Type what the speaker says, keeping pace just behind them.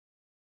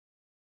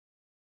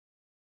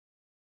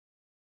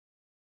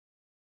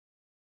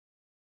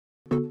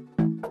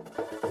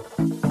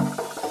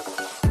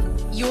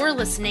You're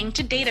listening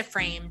to Data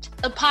Framed,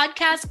 a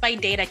podcast by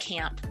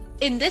DataCamp.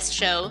 In this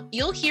show,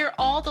 you'll hear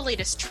all the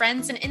latest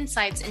trends and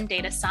insights in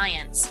data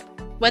science.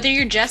 Whether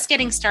you're just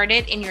getting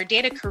started in your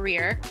data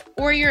career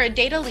or you're a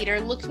data leader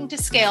looking to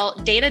scale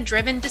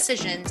data-driven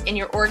decisions in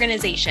your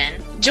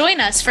organization, join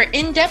us for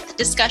in-depth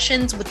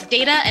discussions with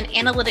data and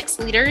analytics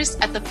leaders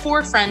at the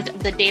forefront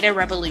of the data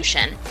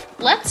revolution.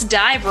 Let's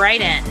dive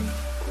right in.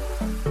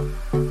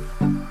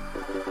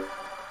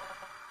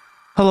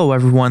 Hello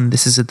everyone,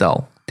 this is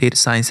Adel, data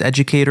science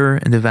educator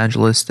and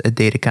evangelist at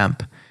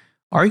DataCamp.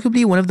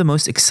 Arguably one of the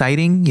most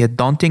exciting yet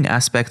daunting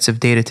aspects of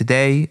data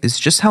today is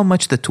just how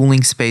much the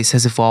tooling space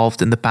has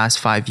evolved in the past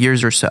 5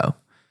 years or so.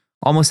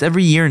 Almost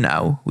every year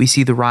now, we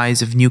see the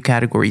rise of new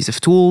categories of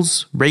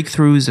tools,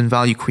 breakthroughs in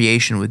value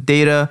creation with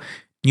data,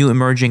 new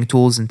emerging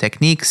tools and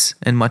techniques,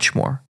 and much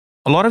more.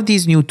 A lot of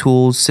these new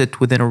tools sit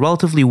within a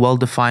relatively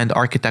well-defined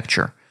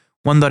architecture,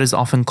 one that is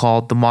often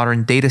called the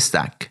modern data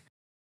stack.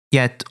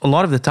 Yet, a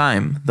lot of the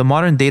time, the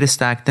modern data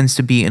stack tends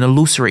to be an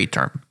illusory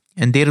term,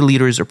 and data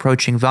leaders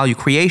approaching value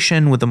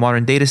creation with the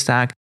modern data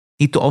stack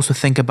need to also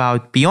think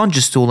about beyond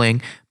just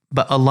tooling,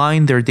 but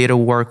align their data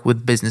work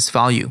with business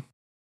value.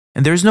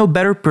 And there's no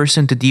better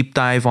person to deep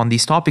dive on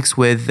these topics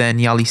with than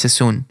Yali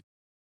Sassoon.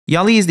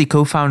 Yali is the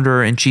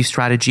co-founder and chief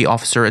strategy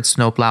officer at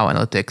Snowplow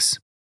Analytics.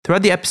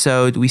 Throughout the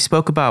episode, we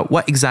spoke about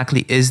what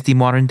exactly is the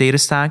modern data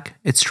stack,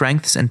 its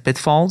strengths and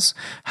pitfalls,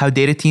 how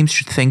data teams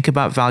should think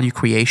about value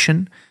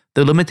creation,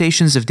 the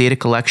limitations of data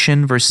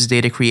collection versus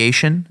data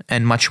creation,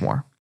 and much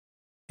more.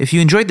 If you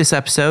enjoyed this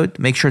episode,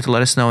 make sure to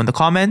let us know in the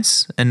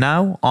comments. And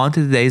now, on to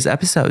today's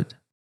episode.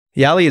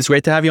 Yali, it's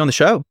great to have you on the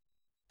show.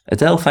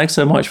 Adel, thanks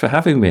so much for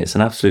having me. It's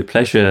an absolute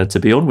pleasure to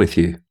be on with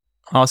you.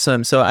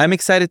 Awesome. So I'm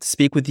excited to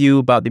speak with you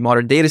about the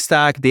modern data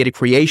stack, data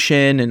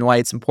creation, and why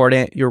it's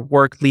important, your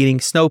work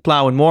leading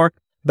Snowplow and more.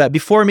 But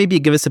before, maybe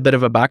give us a bit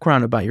of a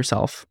background about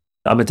yourself.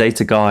 I'm a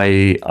data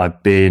guy.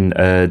 I've been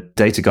a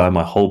data guy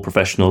my whole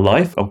professional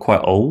life. I'm quite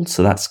old,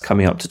 so that's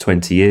coming up to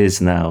 20 years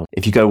now.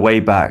 If you go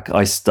way back,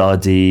 I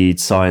studied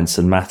science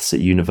and maths at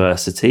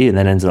university and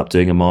then ended up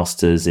doing a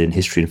master's in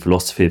history and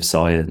philosophy of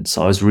science.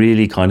 I was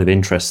really kind of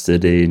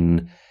interested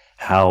in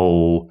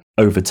how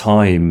over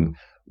time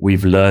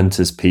we've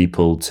learned as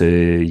people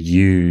to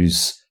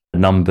use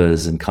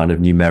numbers and kind of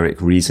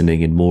numeric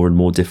reasoning in more and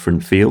more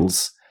different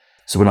fields.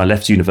 So when I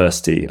left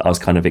university, I was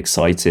kind of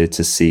excited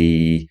to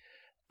see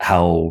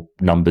how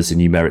numbers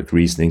and numeric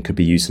reasoning could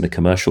be used in a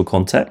commercial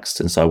context.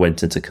 And so I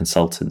went into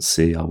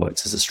consultancy. I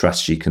worked as a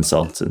strategy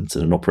consultant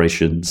and an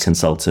operations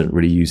consultant,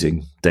 really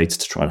using data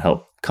to try and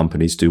help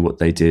companies do what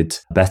they did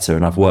better.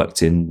 And I've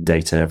worked in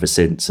data ever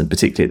since, and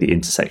particularly at the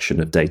intersection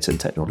of data and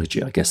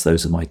technology. I guess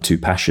those are my two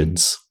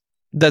passions.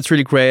 That's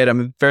really great.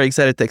 I'm very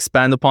excited to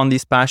expand upon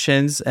these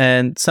passions.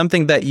 And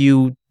something that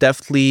you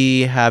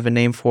definitely have a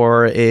name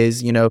for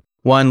is,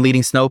 one,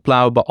 leading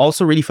Snowplow, but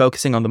also really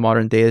focusing on the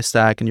modern data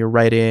stack and your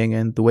writing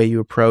and the way you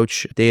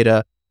approach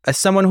data. As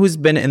someone who's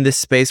been in this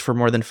space for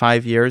more than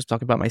 5 years,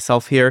 talking about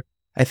myself here,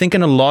 I think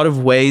in a lot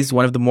of ways,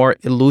 one of the more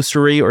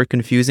illusory or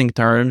confusing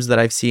terms that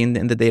I've seen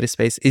in the data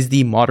space is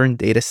the modern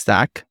data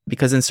stack,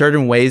 because in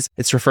certain ways,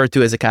 it's referred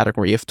to as a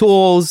category of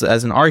tools,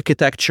 as an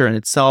architecture in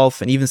itself,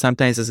 and even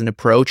sometimes as an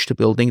approach to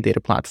building data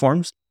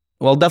platforms.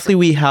 Well, definitely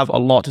we have a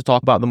lot to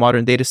talk about the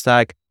modern data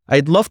stack.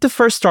 I'd love to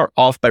first start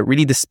off by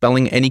really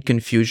dispelling any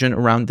confusion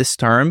around this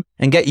term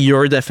and get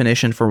your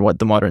definition for what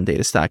the modern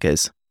data stack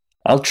is.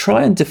 I'll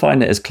try and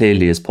define it as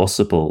clearly as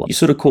possible. You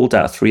sort of called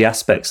out three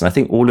aspects, and I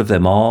think all of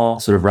them are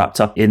sort of wrapped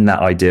up in that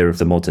idea of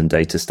the modern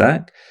data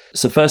stack.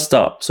 So first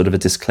up, sort of a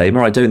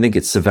disclaimer, I don't think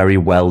it's a very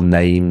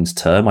well-named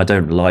term. I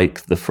don't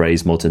like the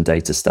phrase modern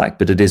data stack,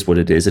 but it is what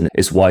it is, and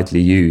it's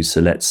widely used,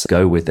 so let's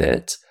go with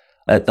it.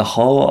 At the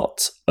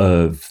heart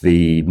of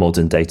the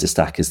modern data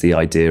stack is the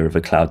idea of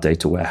a cloud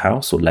data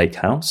warehouse or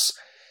lakehouse.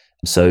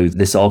 So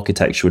this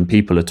architecture, when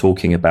people are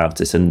talking about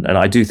it, and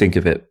I do think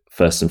of it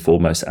first and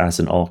foremost as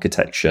an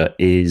architecture,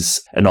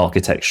 is an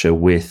architecture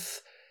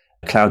with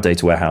a cloud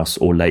data warehouse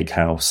or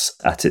lakehouse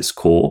at its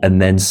core,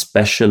 and then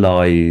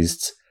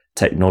specialized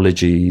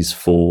technologies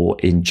for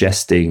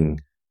ingesting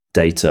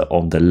data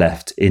on the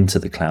left into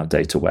the cloud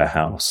data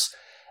warehouse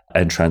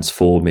and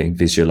transforming,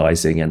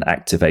 visualizing, and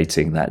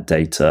activating that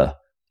data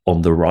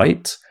on the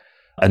right,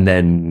 and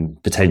then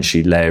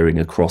potentially layering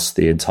across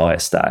the entire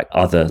stack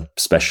other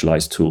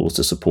specialized tools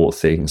to support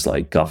things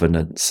like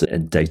governance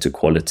and data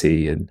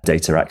quality and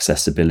data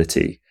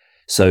accessibility.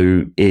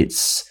 So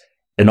it's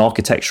an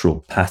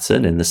architectural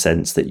pattern in the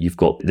sense that you've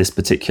got this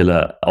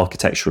particular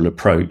architectural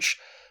approach,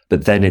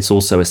 but then it's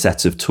also a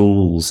set of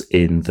tools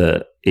in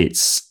that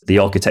the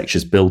architecture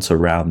is built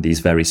around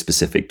these very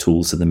specific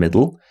tools in the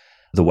middle,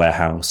 the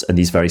warehouse, and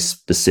these very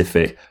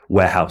specific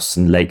warehouse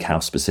and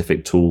lakehouse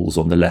specific tools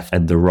on the left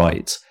and the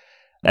right.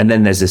 And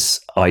then there's this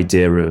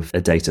idea of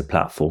a data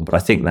platform, but I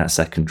think that's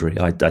secondary.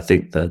 I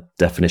think the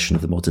definition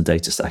of the modern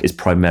data stack is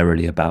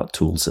primarily about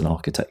tools and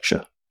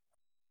architecture.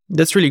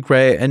 That's really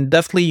great. And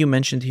definitely you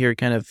mentioned here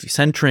kind of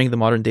centering the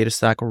modern data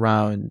stack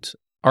around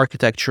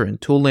architecture and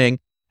tooling.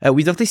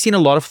 We've definitely seen a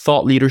lot of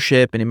thought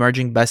leadership and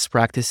emerging best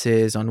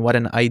practices on what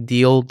an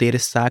ideal data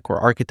stack or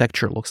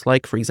architecture looks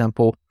like. For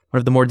example, one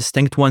of the more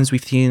distinct ones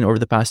we've seen over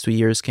the past 2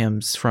 years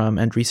comes from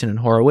Andreessen and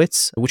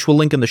Horowitz, which we'll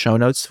link in the show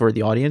notes for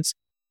the audience.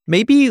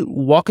 Maybe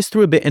walk us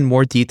through a bit in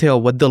more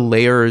detail what the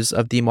layers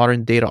of the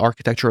modern data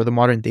architecture or the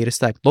modern data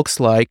stack looks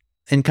like,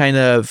 and kind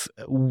of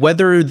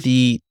whether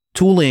the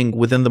tooling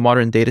within the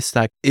modern data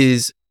stack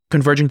is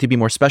converging to be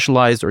more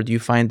specialized, or do you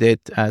find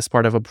it as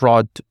part of a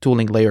broad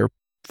tooling layer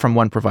from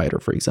one provider,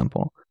 for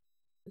example?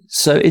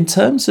 So in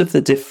terms of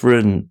the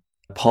different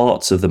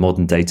parts of the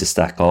modern data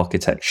stack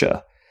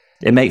architecture,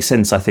 it makes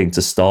sense, I think,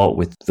 to start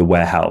with the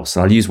warehouse.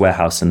 And I'll use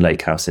warehouse and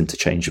lakehouse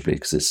interchangeably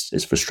because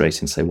it's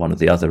frustrating to say one or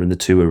the other, and the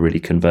two are really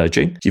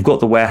converging. You've got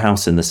the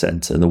warehouse in the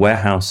center, and the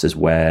warehouse is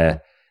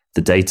where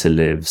the data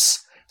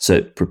lives. So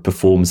it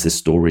performs this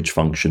storage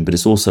function, but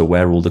it's also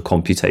where all the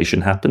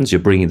computation happens. You're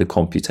bringing the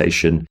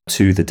computation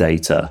to the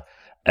data.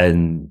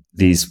 And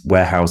these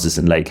warehouses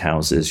and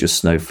lakehouses, your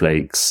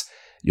Snowflakes,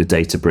 your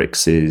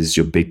Databrickses,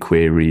 your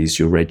BigQueries,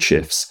 your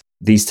Redshifts,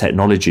 these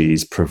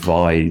technologies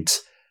provide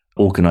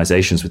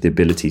organizations with the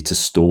ability to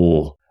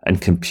store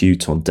and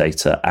compute on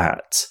data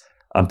at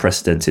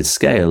unprecedented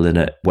scale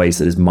in ways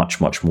that is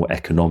much, much more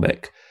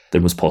economic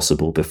than was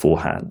possible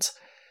beforehand.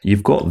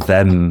 You've got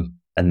them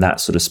and that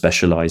sort of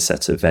specialized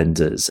set of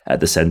vendors at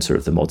the center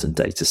of the modern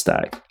data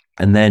stack.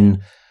 And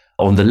then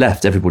on the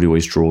left, everybody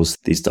always draws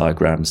these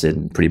diagrams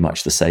in pretty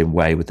much the same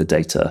way with the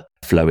data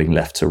flowing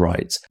left to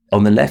right.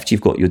 On the left,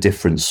 you've got your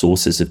different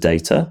sources of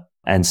data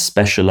and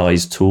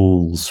specialized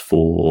tools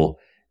for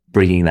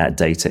bringing that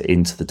data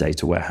into the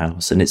data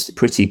warehouse. And it's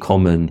pretty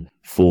common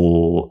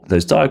for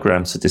those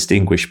diagrams to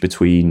distinguish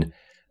between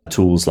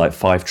tools like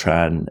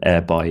Fivetran,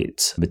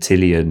 Airbyte,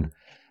 Matillion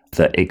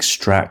that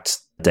extract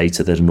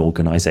data that an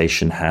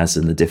organization has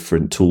and the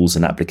different tools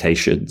and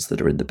applications that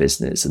are in the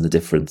business and the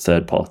different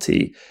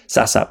third-party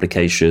SaaS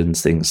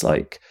applications, things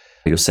like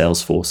your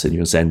Salesforce and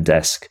your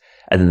Zendesk,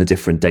 and then the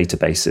different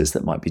databases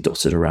that might be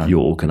dotted around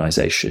your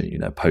organization,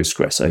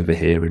 Postgres over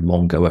here and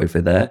Mongo over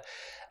there,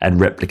 and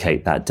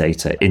replicate that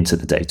data into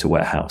the data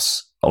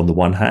warehouse on the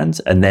one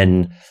hand, and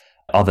then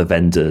other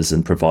vendors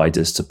and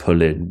providers to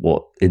pull in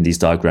what in these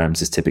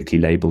diagrams is typically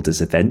labeled as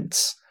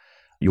events.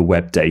 Your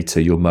web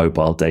data, your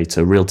mobile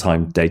data,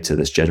 real-time data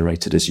that's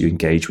generated as you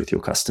engage with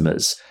your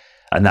customers.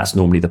 And that's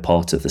normally the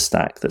part of the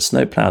stack that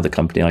Snowplow, the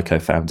company I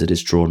co-founded,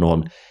 is drawn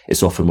on.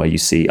 It's often where you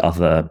see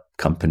other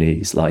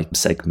companies like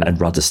Segment and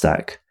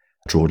RudderStack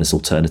drawn as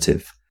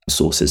alternative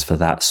sources for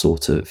that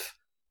sort of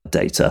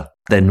data.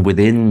 Then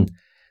within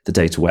the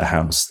data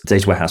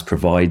warehouse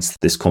provides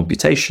this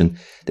computation.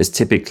 There's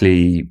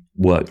typically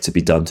work to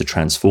be done to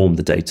transform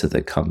the data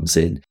that comes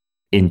in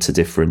into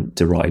different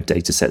derived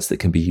data sets that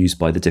can be used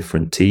by the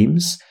different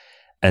teams.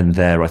 And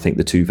there, I think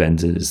the two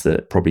vendors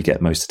that probably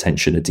get most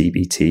attention are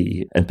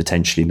dbt and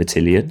potentially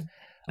Matillion.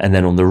 And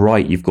then on the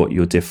right, you've got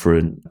your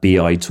different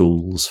BI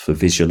tools for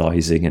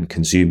visualizing and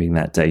consuming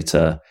that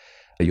data,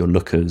 your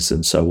Lookers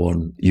and so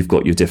on. You've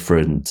got your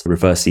different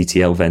reverse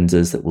ETL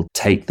vendors that will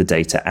take the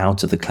data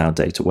out of the cloud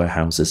data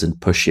warehouses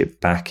and push it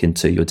back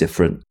into your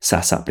different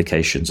SaaS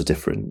applications or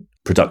different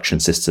production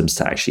systems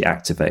to actually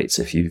activate.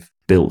 So if you've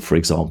built, for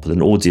example,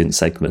 an audience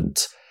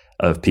segment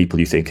of people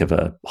you think have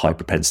a high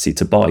propensity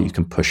to buy, you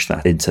can push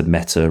that into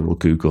Meta or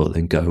Google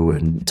and go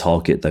and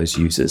target those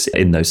users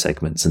in those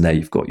segments. And there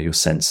you've got your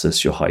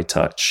Census, your high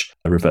touch,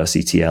 reverse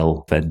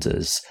ETL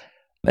vendors.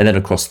 And then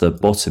across the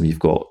bottom, you've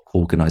got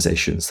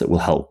organizations that will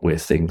help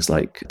with things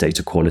like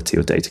data quality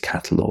or data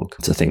catalog.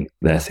 So I think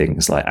they're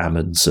things like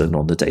Amundsen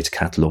on the data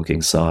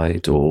cataloging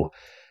side, or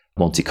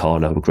Monte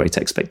Carlo or Great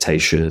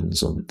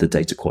Expectations on the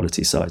data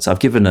quality side. So I've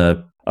given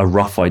a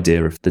rough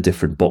idea of the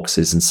different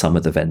boxes and some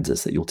of the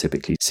vendors that you'll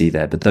typically see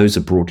there. But those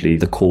are broadly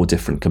the core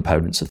different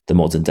components of the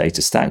modern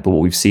data stack. But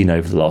what we've seen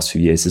over the last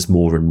few years is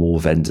more and more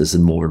vendors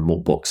and more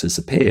boxes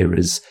appear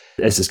as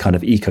this kind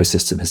of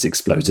ecosystem has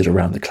exploded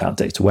around the cloud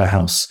data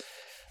warehouse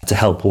to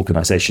help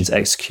organizations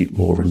execute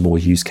more and more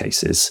use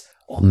cases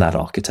on that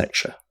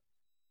architecture.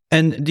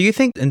 And do you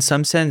think, in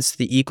some sense,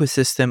 the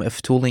ecosystem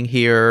of tooling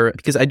here,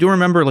 because I do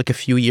remember like a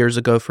few years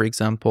ago, for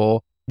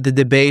example, the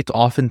debate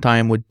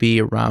oftentimes would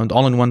be around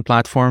all-in-one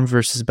platform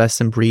versus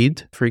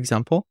best-in-breed, for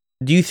example.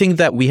 Do you think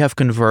that we have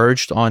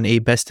converged on a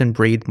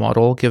best-in-breed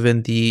model,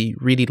 given the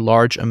really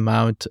large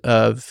amount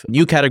of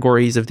new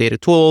categories of data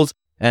tools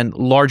and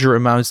larger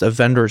amounts of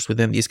vendors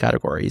within these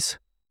categories?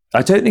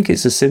 I don't think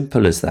it's as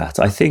simple as that.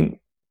 I think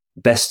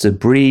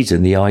best-of-breed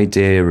and the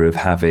idea of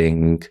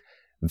having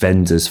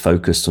vendors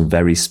focused on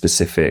very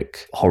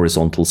specific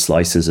horizontal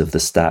slices of the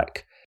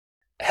stack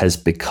has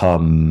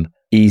become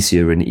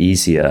easier and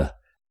easier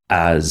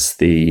as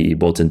the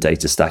modern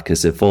data stack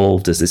has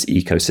evolved, as this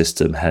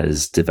ecosystem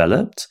has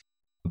developed.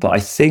 But I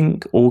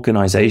think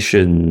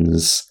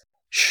organizations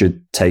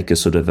should take a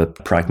sort of a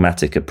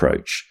pragmatic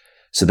approach.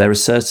 So there are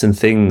certain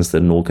things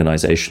that an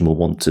organization will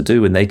want to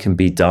do, and they can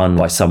be done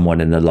by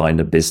someone in the line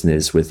of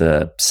business with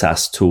a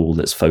SaaS tool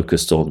that's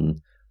focused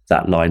on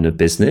that line of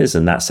business.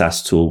 And that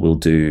SaaS tool will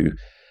do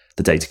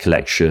the data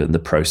collection, the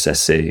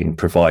processing,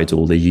 provide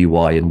all the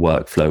UI and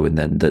workflow, and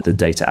then the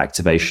data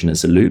activation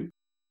as a loop.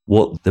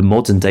 What the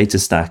modern data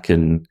stack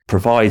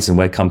provides, and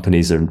where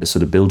companies are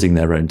sort of building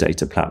their own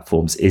data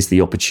platforms, is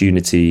the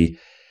opportunity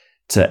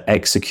to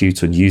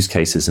execute on use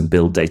cases and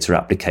build data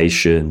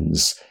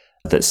applications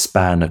that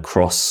span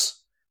across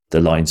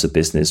the lines of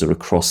business or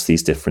across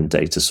these different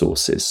data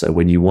sources. So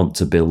when you want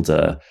to build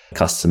a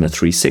customer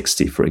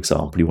 360, for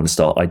example, you want to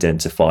start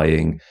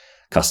identifying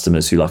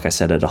customers who, like I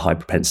said, had a high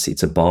propensity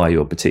to buy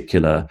or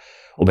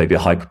maybe a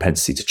high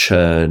propensity to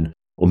churn,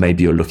 or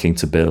maybe you're looking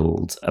to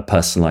build a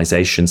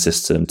personalization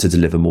system to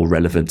deliver more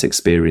relevant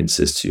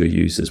experiences to your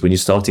users. When you're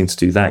starting to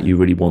do that, you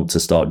really want to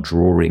start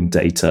drawing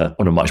data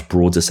on a much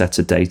broader set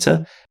of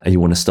data, and you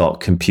want to start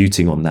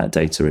computing on that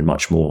data in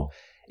much more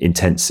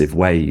intensive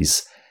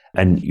ways.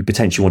 And you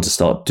potentially want to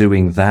start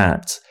doing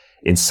that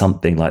in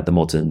something like the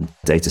modern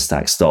data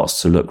stack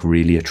starts to look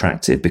really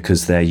attractive,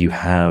 because there you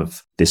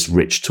have this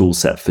rich tool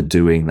set for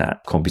doing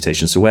that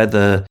computation. So where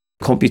the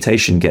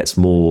computation gets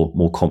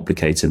more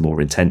complicated,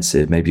 more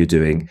intensive, maybe you're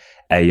doing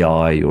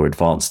AI or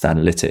advanced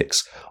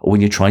analytics, or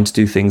when you're trying to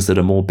do things that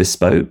are more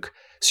bespoke.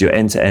 So your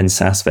end-to-end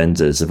SaaS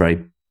vendors are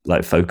very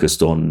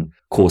focused on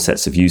core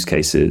sets of use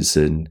cases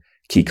and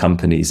key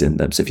companies in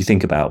them. So if you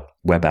think about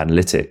web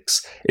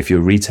analytics, if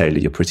you're a retailer,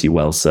 you're pretty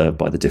well served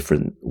by the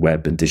different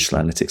web and digital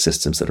analytics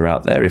systems that are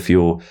out there. If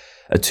you're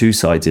a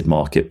two-sided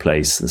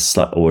marketplace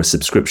or a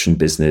subscription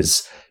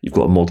business, you've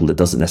got a model that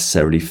doesn't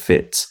necessarily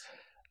fit,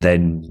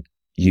 then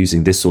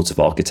using this sort of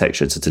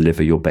architecture to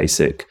deliver your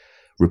basic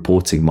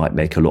reporting might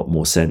make a lot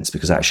more sense,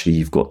 because actually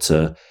you've got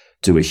to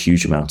do a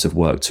huge amount of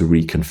work to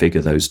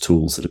reconfigure those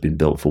tools that have been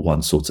built for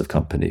one sort of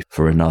company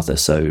for another.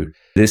 So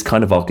this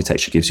kind of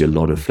architecture gives you a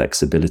lot of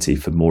flexibility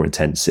for more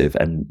intensive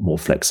and more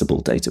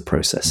flexible data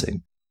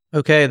processing.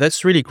 Okay,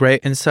 that's really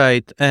great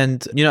insight.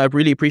 And, I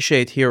really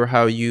appreciate here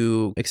how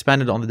you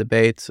expanded on the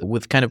debate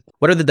with kind of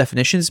what are the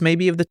definitions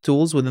maybe of the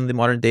tools within the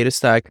modern data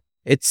stack.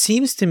 It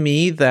seems to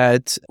me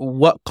that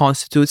what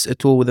constitutes a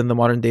tool within the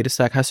modern data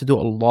stack has to do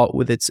a lot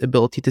with its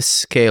ability to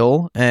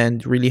scale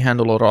and really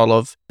handle all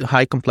of the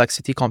high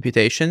complexity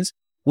computations.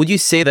 Would you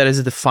say that is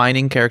a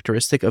defining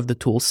characteristic of the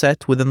tool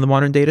set within the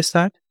modern data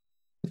stack?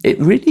 It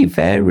really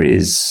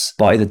varies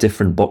by the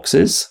different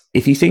boxes.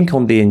 If you think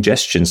on the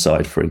ingestion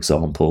side, for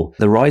example,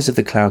 the rise of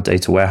the cloud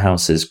data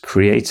warehouses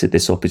created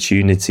this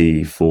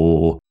opportunity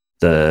for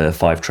the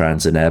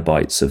Fivetrans and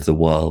Airbytes of the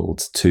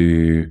world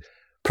to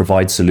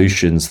provide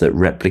solutions that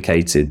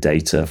replicated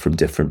data from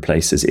different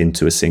places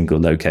into a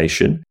single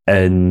location.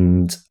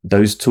 And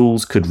those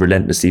tools could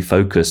relentlessly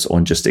focus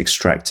on just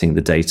extracting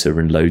the data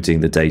and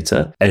loading the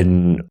data,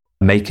 and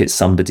make it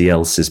somebody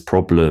else's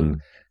problem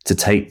to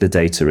take the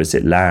data as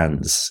it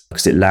lands,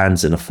 because it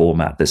lands in a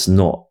format that's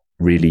not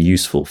really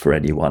useful for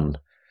anyone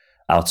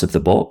out of the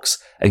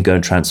box, and go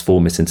and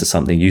transform it into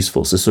something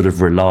useful. So sort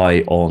of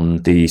rely on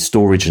the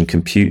storage and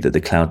compute that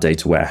the cloud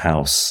data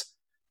warehouse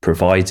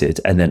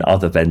provided, and then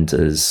other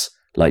vendors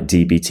like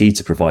DBT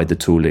to provide the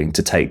tooling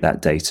to take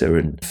that data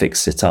and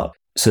fix it up.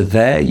 So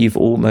there you've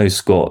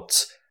almost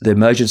got the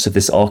emergence of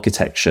this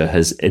architecture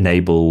has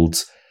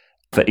enabled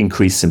for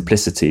increased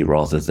simplicity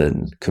rather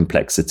than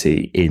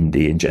complexity in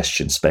the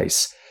ingestion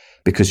space,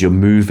 because you're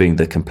moving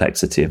the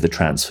complexity of the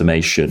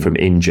transformation from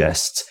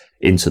ingest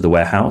into the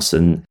warehouse.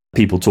 And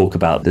people talk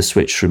about the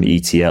switch from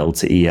ETL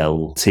to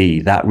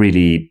ELT. That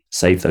really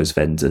saved those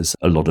vendors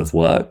a lot of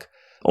work.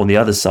 On the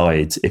other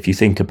side, if you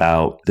think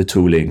about the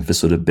tooling for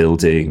sort of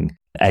building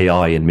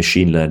AI and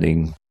machine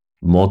learning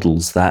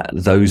models, that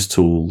those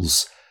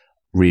tools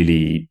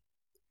really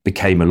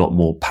became a lot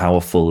more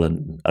powerful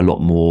and a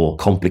lot more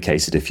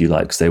complicated, if you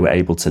like, because they were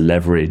able to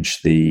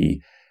leverage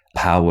the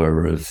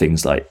power of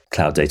things like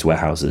cloud data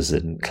warehouses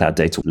and cloud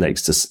data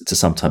lakes to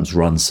sometimes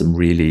run some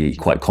really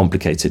quite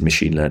complicated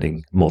machine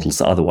learning models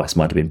that otherwise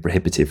might have been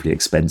prohibitively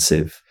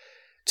expensive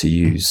to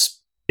use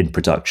in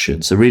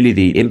production. So really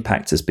the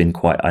impact has been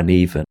quite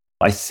uneven.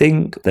 I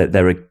think that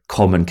there are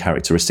common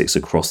characteristics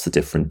across the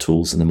different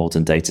tools in the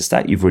modern data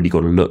stack. You've really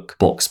got to look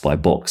box by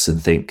box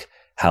and think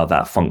how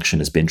that function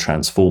has been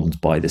transformed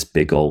by this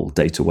big old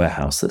data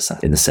warehouse that's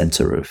in the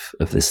center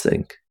of this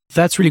thing.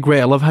 That's really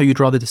great. I love how you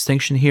draw the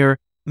distinction here.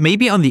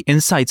 Maybe on the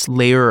insights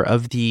layer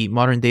of the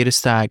modern data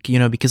stack,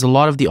 because a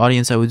lot of the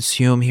audience, I would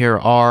assume here,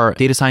 are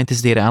data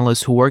scientists, data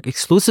analysts who work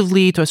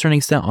exclusively to a certain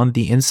extent on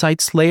the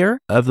insights layer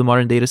of the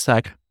modern data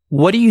stack.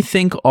 What do you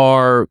think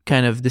are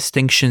kind of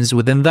distinctions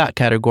within that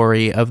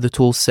category of the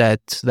tool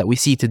set that we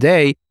see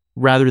today,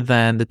 rather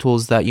than the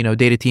tools that,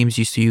 data teams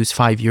used to use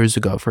 5 years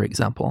ago, for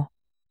example?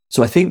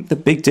 So I think the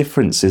big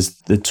difference is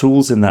the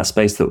tools in that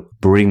space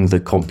that bring the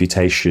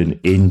computation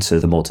into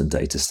the modern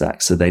data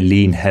stack. So they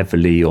lean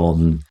heavily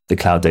on the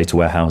cloud data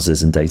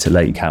warehouses and data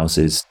lake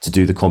houses to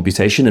do the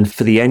computation. And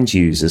for the end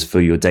users,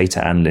 for your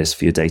data analysts,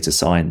 for your data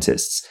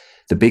scientists,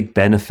 the big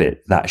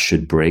benefit that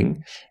should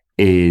bring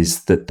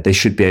is that they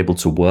should be able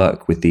to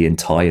work with the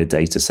entire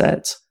data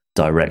set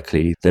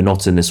directly. They're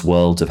not in this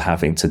world of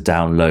having to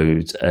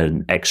download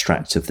an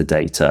extract of the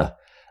data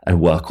and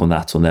work on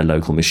that on their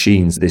local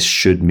machines. This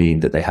should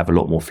mean that they have a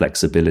lot more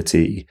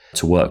flexibility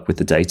to work with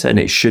the data. And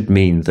it should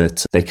mean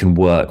that they can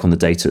work on the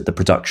data, the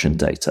production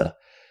data.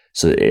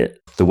 So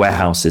the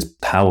warehouse is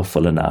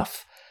powerful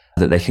enough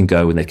that they can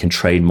go and they can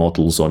train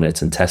models on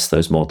it and test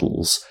those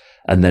models.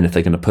 And then if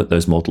they're going to put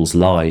those models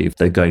live,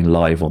 they're going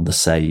live on the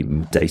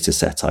same data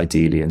set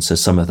ideally. And so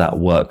some of that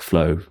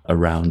workflow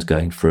around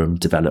going from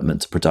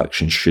development to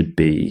production should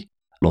be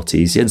a lot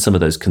easier. And some of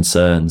those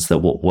concerns that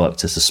what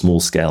worked as a small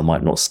scale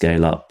might not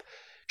scale up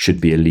should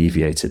be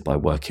alleviated by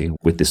working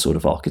with this sort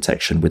of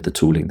architecture and with the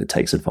tooling that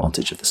takes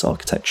advantage of this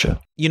architecture.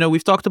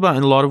 We've talked about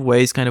in a lot of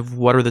ways kind of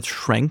what are the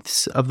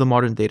strengths of the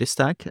modern data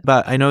stack,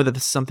 but I know that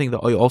this is something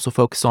that you also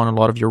focus on in a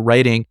lot of your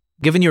writing.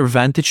 Given your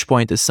vantage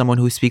point as someone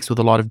who speaks with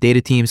a lot of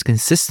data teams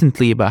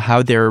consistently about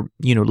how they're,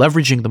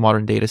 leveraging the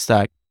modern data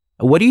stack,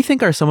 what do you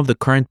think are some of the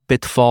current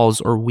pitfalls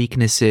or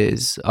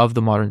weaknesses of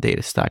the modern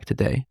data stack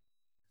today?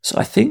 So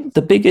I think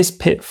the biggest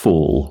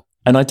pitfall,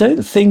 and I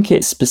don't think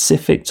it's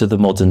specific to the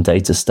modern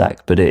data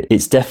stack, but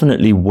it's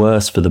definitely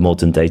worse for the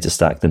modern data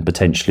stack than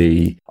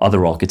potentially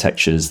other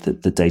architectures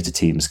that the data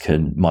teams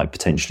might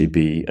potentially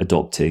be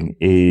adopting,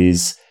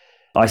 is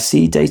I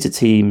see data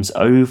teams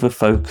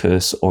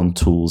over-focus on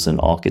tools and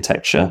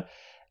architecture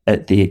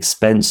at the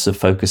expense of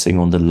focusing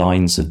on the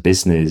lines of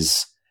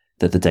business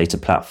that the data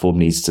platform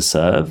needs to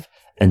serve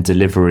and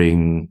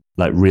delivering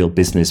like real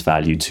business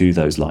value to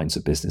those lines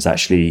of business.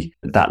 Actually,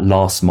 that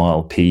last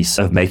mile piece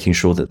of making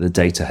sure that the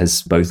data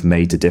has both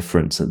made a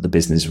difference, that the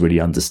business really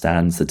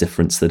understands the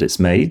difference that it's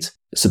made.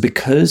 So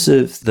because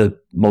of the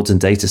modern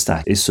data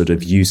stack is sort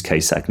of use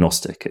case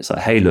agnostic, it's like,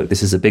 hey, look,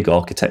 this is a big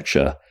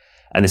architecture,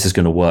 and this is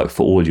going to work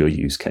for all your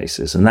use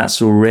cases. And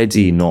that's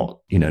already not,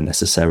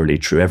 necessarily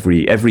true.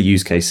 Every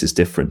use case is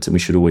different, and we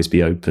should always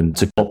be open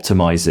to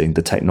optimizing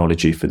the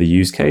technology for the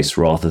use case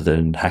rather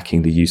than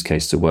hacking the use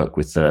case to work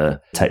with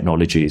the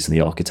technologies and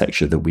the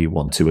architecture that we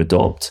want to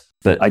adopt.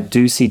 But I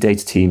do see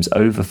data teams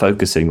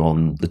over-focusing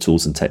on the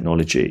tools and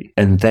technology.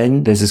 And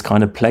then there's this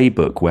kind of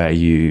playbook where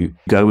you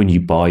go and you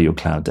buy your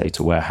cloud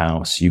data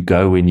warehouse, you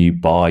go and you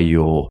buy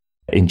your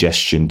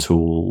ingestion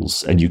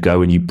tools, and you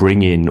go and you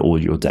bring in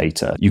all your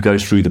data. You go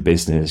through the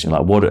business,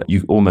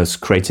 you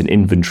almost create an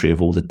inventory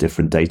of all the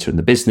different data in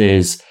the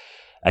business,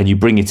 and you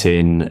bring it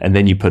in, and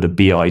then you put a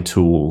BI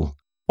tool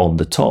on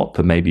the top,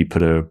 and maybe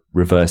put a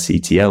reverse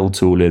ETL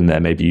tool in there,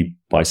 maybe you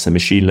buy some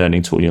machine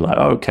learning tool, and you're like,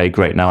 oh, okay,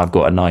 great, now I've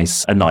got a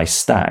nice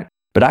stack.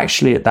 But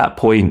actually at that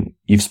point,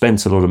 you've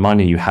spent a lot of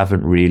money, you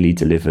haven't really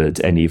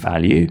delivered any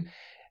value.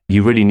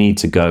 You really need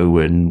to go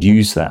and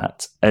use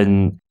that.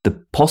 And the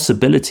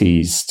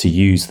possibilities to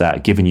use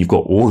that, given you've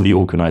got all the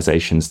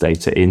organization's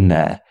data in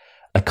there,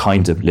 are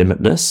kind of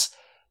limitless.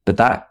 But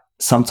that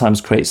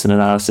sometimes creates an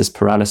analysis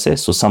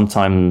paralysis, or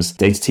sometimes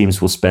data teams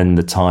will spend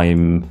the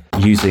time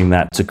using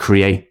that to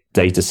create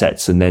data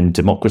sets and then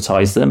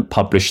democratize them,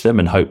 publish them,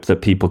 and hope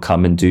that people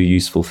come and do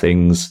useful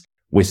things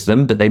with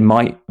them. But they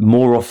might,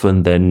 more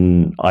often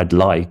than I'd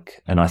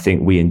like, and I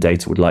think we in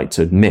data would like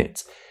to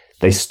admit,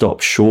 they stop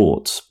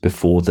short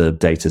before the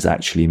data's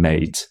actually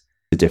made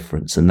a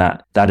difference. And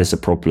that is a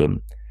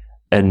problem.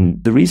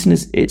 And the reason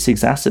is it's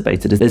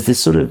exacerbated is there's this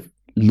sort of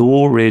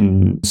law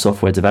in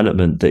software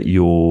development that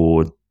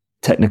your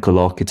technical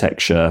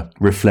architecture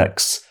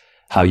reflects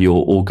how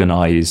you're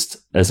organized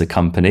as a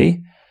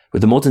company.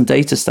 With the modern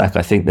data stack,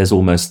 I think there's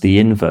almost the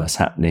inverse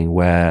happening,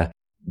 where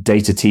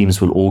data teams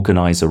will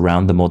organize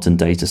around the modern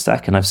data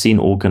stack. And I've seen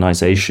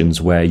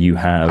organizations where you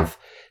have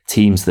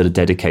teams that are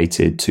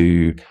dedicated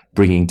to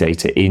bringing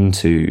data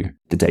into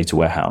the data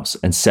warehouse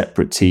and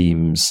separate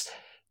teams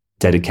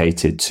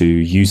dedicated to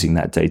using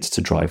that data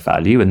to drive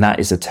value. And that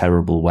is a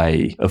terrible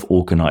way of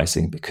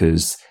organizing,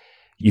 because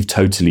you've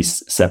totally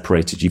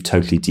separated, you've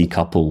totally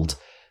decoupled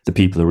the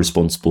people who are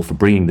responsible for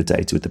bringing the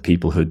data with the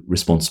people who are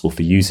responsible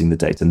for using the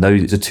data. And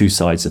those are two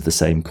sides of the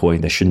same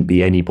coin. There shouldn't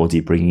be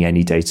anybody bringing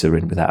any data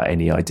in without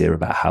any idea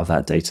about how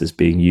that data is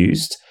being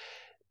used.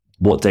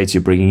 What data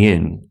you're bringing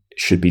in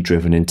should be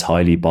driven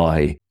entirely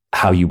by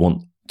how you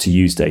want to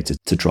use data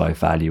to drive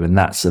value. And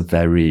that's a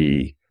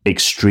very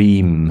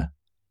extreme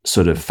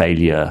sort of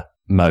failure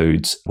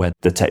mode where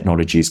the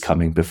technology is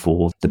coming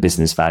before the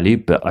business value.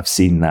 But I've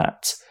seen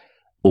that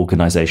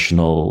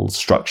organizational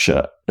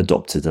structure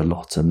adopted a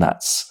lot. And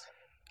that's,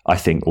 I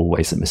think,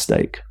 always a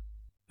mistake.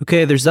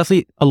 Okay, there's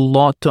definitely a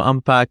lot to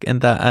unpack in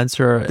that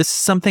answer. This is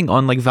something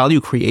on like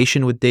value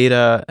creation with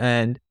data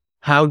and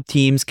how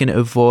teams can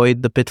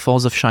avoid the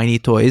pitfalls of shiny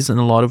toys in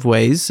a lot of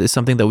ways is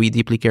something that we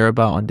deeply care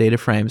about on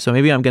DataFrame. So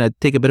maybe I'm going to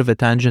take a bit of a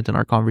tangent in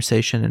our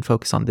conversation and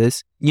focus on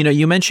this.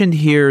 You mentioned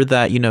here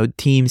that,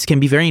 teams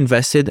can be very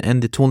invested in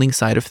the tooling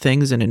side of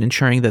things and in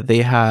ensuring that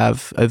they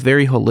have a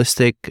very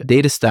holistic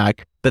data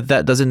stack, but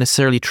that doesn't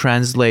necessarily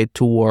translate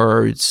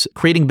towards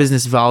creating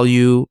business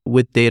value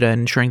with data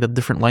and ensuring that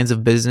different lines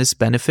of business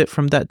benefit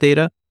from that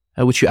data,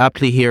 which you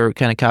aptly hear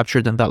kind of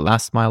captured in that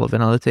last mile of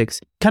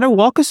analytics. Kind of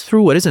walk us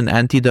through what is an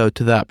antidote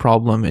to that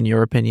problem, in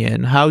your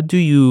opinion. How do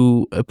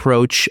you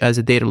approach as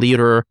a data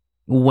leader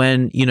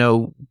when,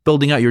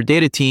 building out your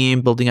data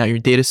team, building out your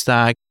data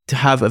stack to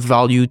have a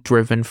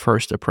value-driven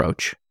first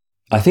approach?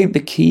 I think the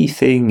key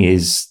thing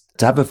is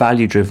to have a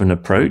value-driven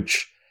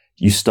approach.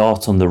 You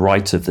start on the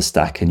right of the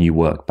stack and you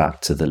work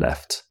back to the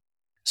left.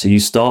 So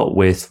you start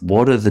with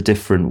what are the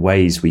different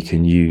ways we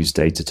can use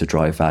data to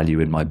drive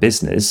value in my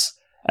business?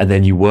 And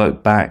then you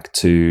work back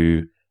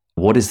to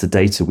what is the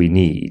data we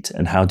need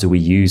and how do we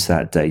use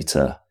that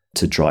data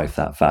to drive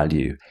that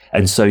value?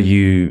 And so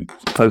you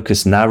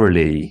focus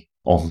narrowly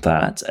on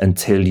that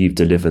until you've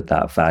delivered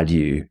that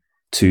value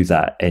to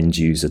that end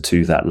user,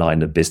 to that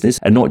line of business.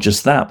 And not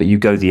just that, but you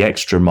go the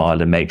extra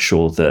mile and make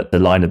sure that the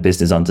line of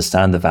business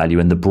understand the value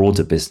and the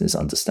broader business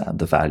understand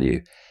the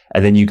value.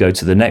 And then you go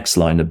to the next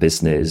line of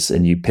business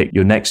and you pick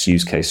your next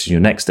use case, your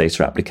next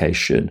data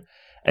application,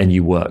 and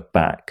you work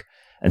back.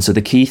 And so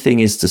the key thing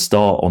is to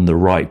start on the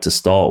right, to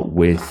start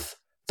with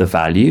the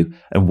value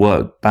and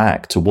work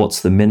back to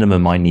what's the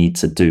minimum I need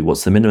to do?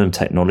 What's the minimum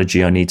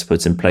technology I need to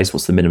put in place?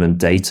 What's the minimum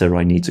data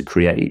I need to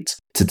create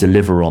to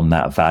deliver on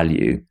that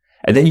value?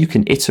 And then you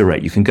can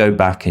iterate, you can go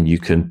back and you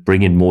can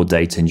bring in more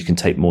data and you can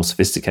take more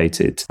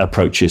sophisticated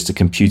approaches to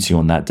computing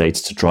on that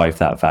data to drive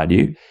that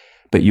value.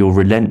 But you're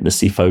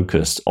relentlessly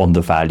focused on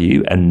the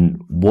value and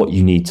what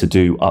you need to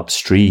do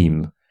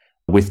upstream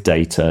with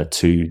data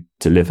to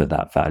deliver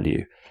that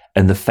value.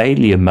 And the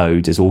failure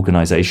mode is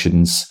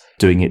organizations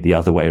doing it the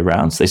other way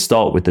around. So they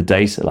start with the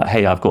data, like,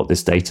 hey, I've got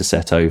this data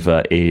set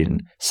over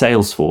in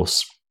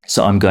Salesforce.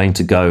 So I'm going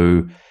to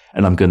go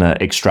and I'm going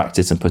to extract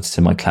it and put it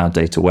in my cloud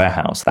data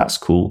warehouse. That's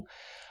cool.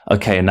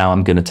 Okay, and now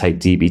I'm going to take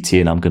dbt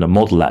and I'm going to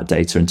model that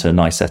data into a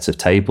nice set of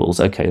tables.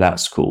 Okay,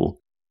 that's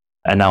cool.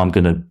 And now I'm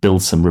going to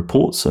build some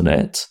reports on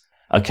it.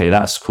 Okay,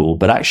 that's cool.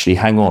 But actually,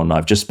 hang on,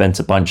 I've just spent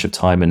a bunch of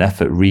time and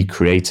effort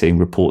recreating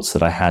reports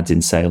that I had in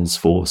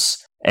Salesforce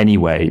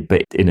anyway,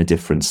 but in a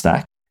different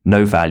stack.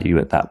 No value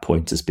at that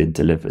point has been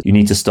delivered. You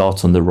need to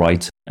start on the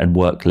right and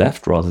work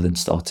left rather than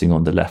starting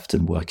on the left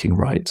and working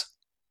right.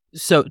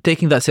 So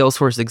taking that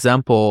Salesforce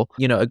example,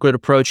 a good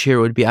approach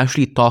here would be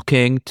actually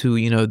talking to,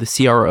 the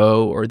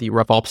CRO or the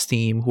RevOps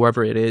team,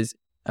 whoever it is,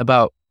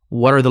 about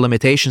what are the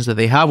limitations that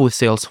they have with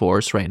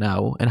Salesforce right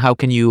now, and how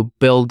can you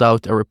build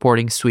out a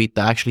reporting suite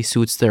that actually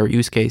suits their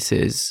use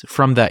cases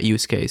from that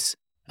use case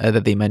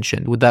that they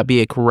mentioned. Would that be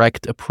a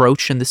correct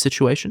approach in this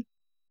situation?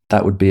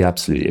 That would be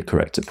absolutely a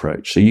correct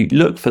approach. So you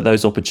look for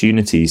those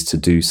opportunities to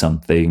do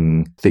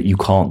something that you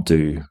can't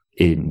do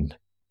in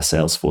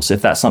Salesforce.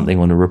 If that's something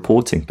on a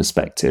reporting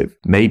perspective,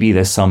 maybe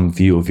there's some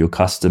view of your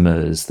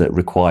customers that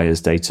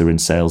requires data in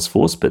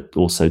Salesforce, but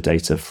also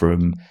data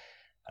from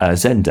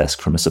Zendesk,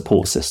 from a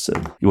support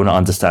system. You want to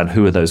understand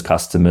who are those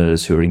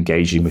customers who are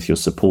engaging with your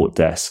support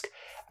desk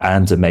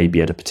and are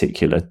maybe at a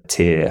particular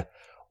tier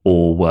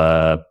or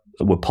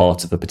were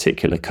part of a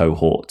particular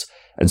cohort.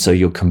 And so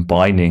you're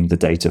combining the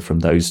data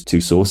from those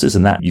two sources,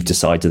 and that you've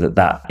decided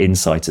that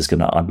insight is going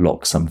to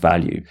unlock some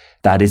value.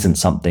 That isn't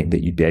something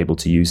that you'd be able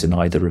to use in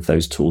either of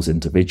those tools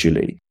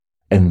individually.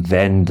 And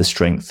then the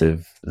strength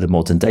of the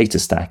modern data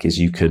stack is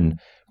you can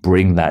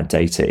bring that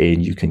data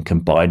in, you can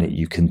combine it,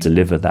 you can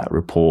deliver that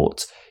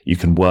report, you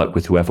can work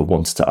with whoever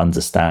wants to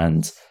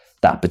understand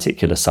that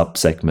particular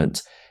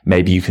subsegment.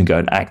 Maybe you can go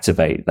and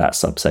activate that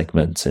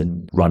subsegment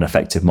and run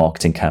effective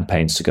marketing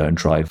campaigns to go and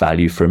drive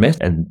value from it.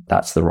 And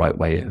that's the right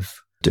way of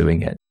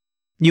doing it.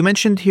 You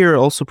mentioned here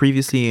also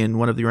previously in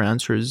one of your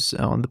answers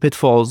on the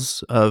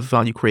pitfalls of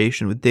value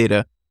creation with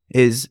data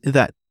is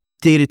that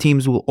data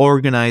teams will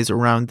organize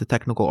around the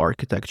technical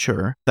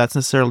architecture. That's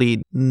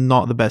necessarily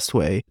not the best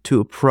way to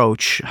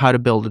approach how to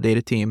build a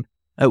data team.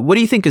 What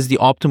do you think is the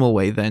optimal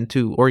way then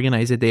to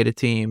organize a data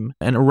team,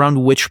 and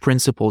around which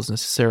principles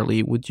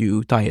necessarily would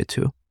you tie it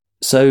to?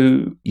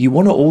 So you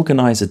want to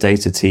organize a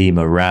data team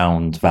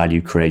around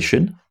value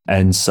creation.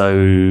 And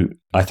so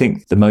I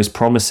think the most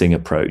promising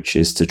approach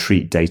is to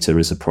treat data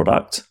as a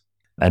product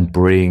and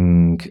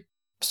bring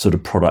sort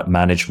of product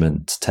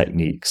management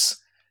techniques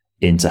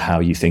into how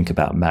you think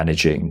about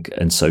managing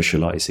and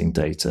socializing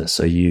data.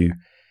 So you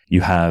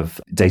have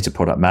data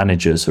product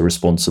managers who are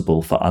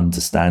responsible for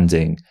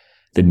understanding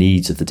the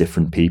needs of the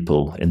different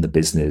people in the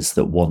business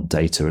that want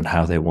data and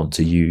how they want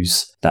to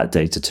use that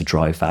data to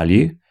drive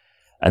value.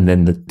 And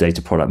then the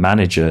data product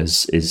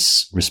managers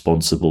is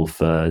responsible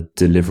for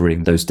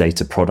delivering those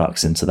data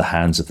products into the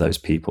hands of those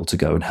people to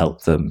go and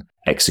help them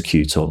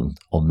execute on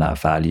that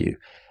value.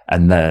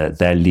 And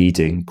they're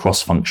leading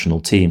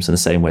cross-functional teams in the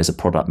same way as a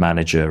product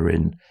manager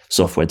in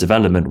software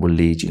development will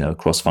lead, a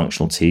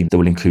cross-functional team that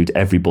will include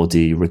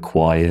everybody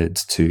required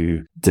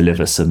to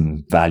deliver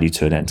some value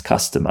to an end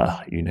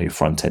customer. Your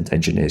front-end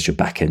engineers, your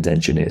back-end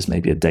engineers,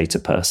 maybe a data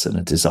person,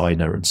 a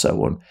designer, and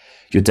so on.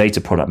 Your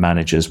data product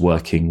managers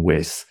working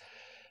with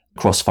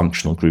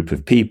cross-functional group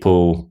of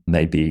people,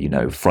 maybe,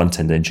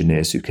 front-end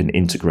engineers who can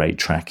integrate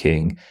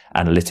tracking,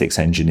 analytics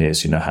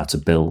engineers who know how to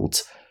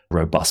build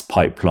robust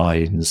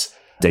pipelines,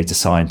 data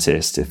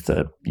scientists if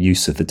the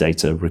use of the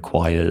data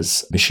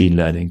requires machine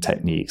learning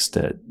techniques,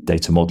 the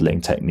data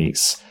modeling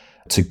techniques,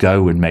 to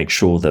go and make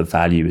sure that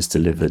value is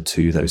delivered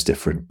to those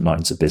different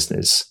lines of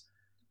business.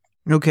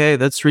 Okay,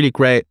 that's really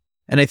great.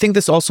 And I think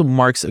this also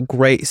marks a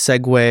great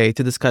segue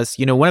to discuss,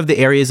 one of the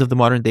areas of the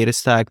modern data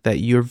stack that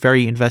you're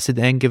very invested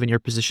in, given your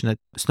position at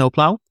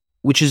Snowplow,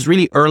 which is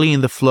really early in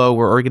the flow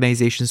where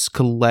organizations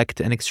collect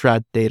and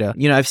extract data.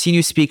 I've seen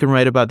you speak and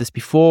write about this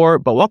before,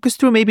 but walk us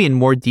through maybe in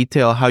more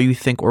detail how you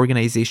think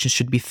organizations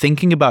should be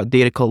thinking about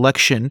data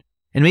collection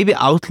and maybe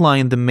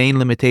outline the main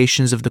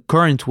limitations of the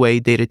current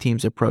way data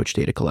teams approach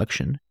data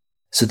collection.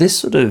 So this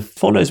sort of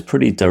follows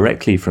pretty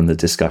directly from the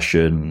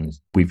discussion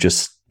we've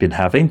just been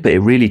having, but it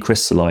really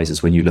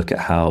crystallizes when you look at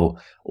how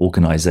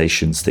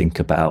organizations think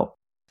about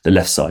the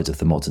left side of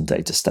the modern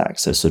data stack,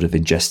 so sort of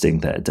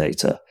ingesting their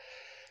data.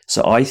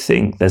 So I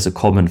think there's a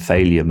common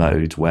failure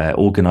mode where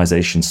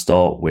organizations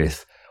start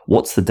with,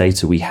 what's the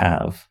data we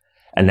have?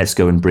 And let's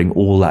go and bring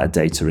all that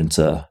data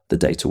into the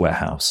data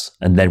warehouse.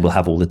 And then we'll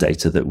have all the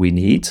data that we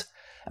need.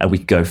 And we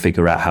can go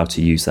figure out how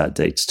to use that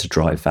data to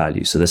drive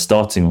value. So they're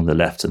starting on the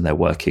left and they're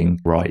working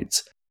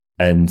right.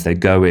 And they're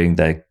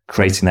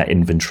creating that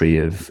inventory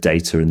of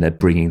data and they're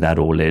bringing that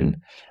all in.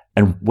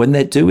 And when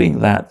they're doing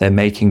that, they're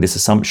making this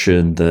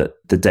assumption that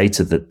the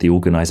data that the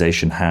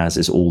organization has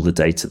is all the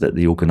data that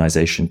the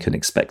organization can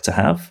expect to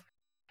have.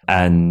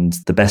 And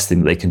the best thing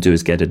that they can do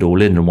is get it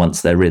all in. And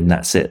once they're in,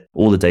 that's it.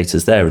 All the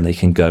data's there and they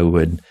can go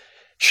and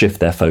shift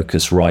their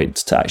focus right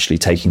to actually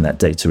taking that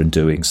data and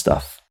doing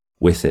stuff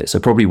with it. So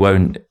probably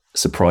won't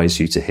surprise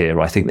you to hear,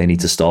 I think they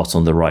need to start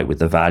on the right with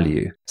the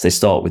value. So they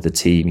start with the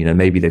team.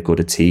 Maybe they've got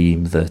a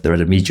team that they're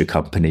at a media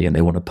company and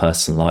they want to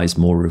personalize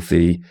more of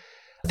the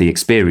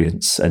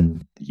experience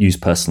and use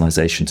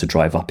personalization to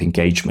drive up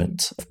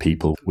engagement of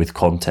people with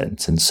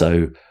content. And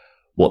so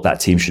what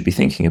that team should be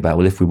thinking about,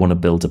 well, if we want to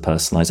build a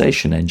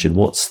personalization engine,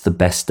 what's the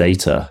best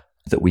data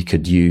that we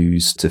could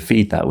use to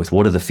feed that with?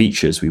 What are the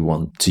features we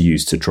want to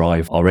use to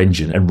drive our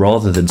engine? And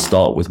rather than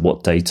start with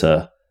what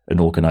data an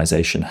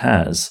organization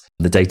has,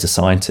 the data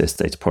scientist,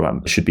 data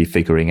product should be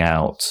figuring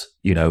out,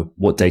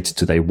 what data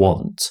do they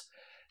want?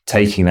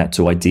 Taking that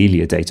to ideally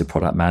a data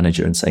product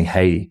manager and saying,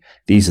 hey,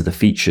 these are the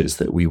features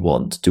that we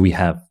want. Do we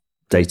have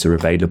data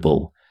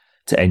available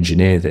to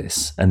engineer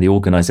this? And the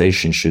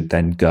organization should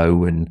then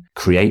go and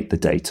create the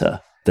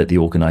data that the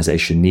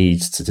organization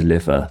needs to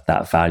deliver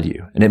that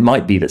value. And it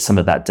might be that some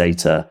of that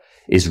data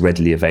is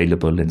readily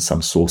available in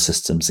some source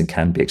systems and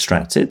can be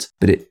extracted,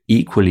 but it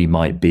equally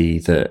might be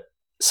that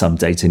some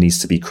data needs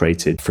to be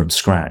created from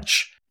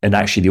scratch. And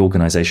actually the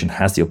organization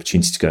has the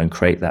opportunity to go and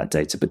create that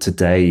data. But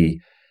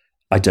today,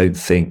 I don't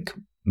think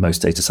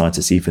most data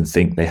scientists even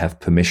think they have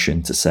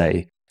permission to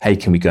say, hey,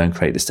 can we go and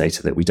create this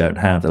data that we don't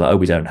have? They're like, oh,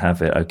 we don't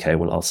have it. Okay,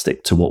 well, I'll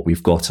stick to what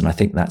we've got. And I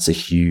think that's a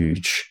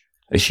huge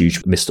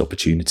missed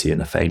opportunity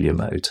and a failure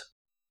mode.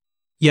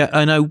 Yeah,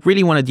 and I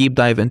really want to deep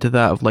dive into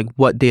that of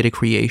what data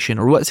creation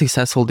or what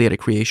successful data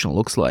creation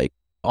looks like.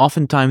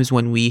 Oftentimes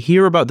when we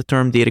hear about the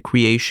term data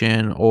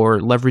creation or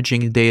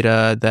leveraging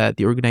data that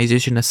the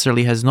organization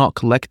necessarily has not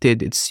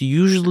collected, it's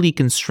usually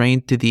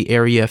constrained to the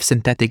area of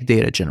synthetic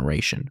data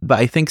generation. But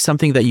I think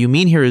something that you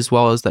mean here as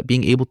well is that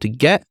being able to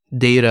get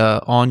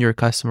data on your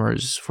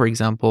customers, for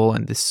example,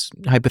 in this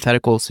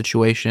hypothetical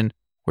situation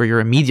where you're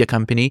a media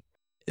company,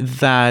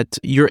 that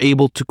you're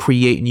able to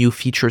create new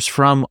features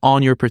from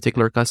on your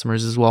particular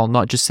customers as well,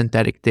 not just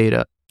synthetic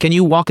data. Can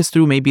you walk us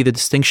through maybe the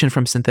distinction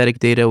from synthetic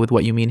data with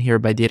what you mean here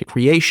by data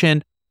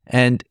creation?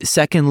 And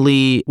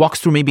secondly, walk us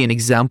through maybe an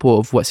example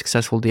of what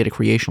successful data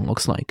creation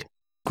looks like.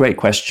 Great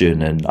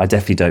question. And I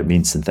definitely don't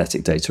mean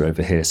synthetic data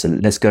over here. So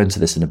let's go into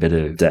this in a bit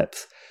of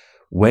depth.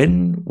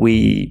 When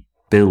we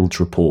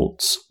build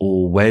reports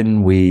or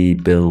when we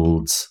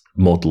build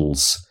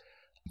models,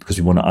 because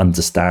we want to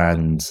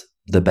understand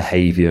the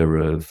behavior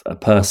of a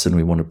person,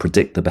 we want to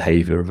predict the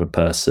behavior of a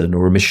person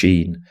or a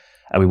machine,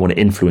 and we want to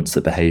influence the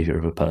behavior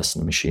of a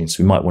person or machine.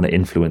 So we might want to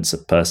influence a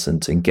person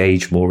to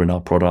engage more in our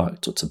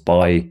product or to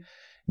buy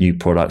new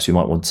products. We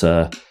might want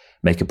to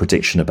make a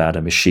prediction about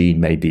a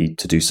machine, maybe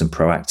to do some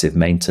proactive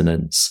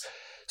maintenance.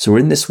 So we're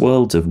in this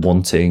world of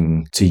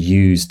wanting to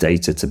use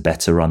data to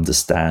better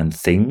understand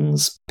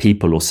things,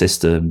 people or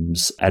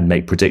systems, and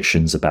make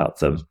predictions about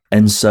them.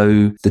 And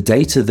so the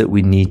data that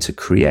we need to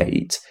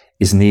create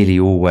is nearly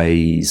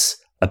always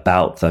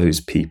about those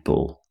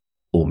people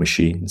or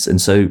machines.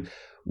 And so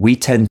we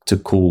tend to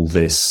call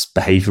this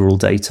behavioral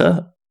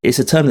data. It's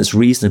a term that's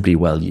reasonably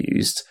well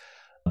used,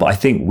 but I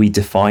think we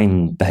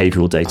define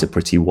behavioral data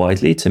pretty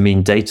widely to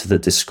mean data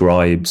that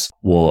describes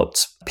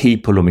what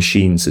people or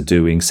machines are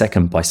doing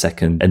second by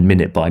second and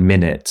minute by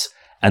minute,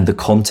 and the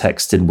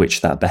context in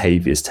which that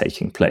behavior is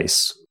taking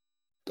place.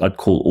 I'd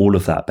call all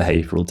of that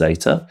behavioral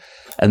data.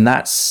 And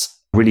that's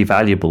really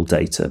valuable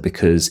data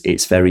because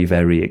it's very,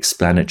 very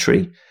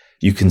explanatory.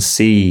 You can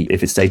see,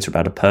 if it's data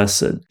about a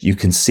person, you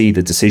can see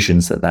the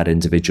decisions that that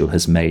individual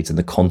has made and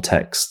the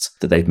context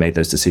that they've made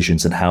those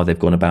decisions and how they've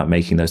gone about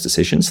making those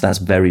decisions. So that's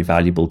very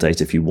valuable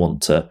data if you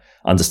want to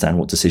understand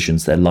what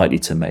decisions they're likely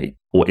to make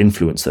or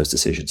influence those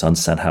decisions,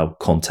 understand how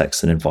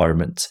context and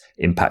environment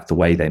impact the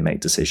way they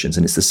make decisions.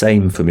 And it's the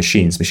same for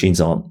machines.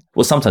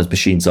 Sometimes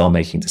machines are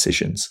making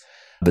decisions,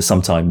 but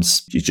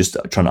sometimes you're just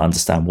trying to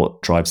understand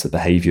what drives the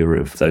behavior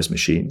of those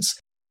machines.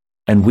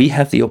 And we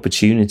have the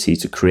opportunity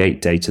to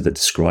create data that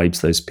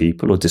describes those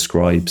people or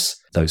describes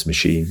those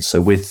machines.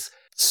 So with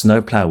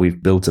Snowplow,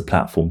 we've built a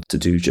platform to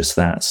do just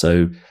that.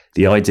 So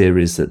the idea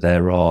is that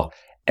there are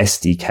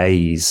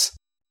SDKs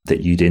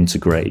that you'd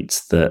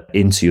integrate that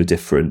into your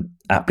different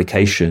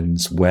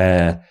applications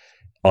where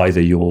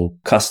either your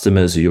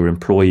customers or your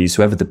employees,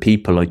 whoever the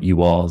people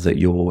you are that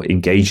you're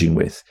engaging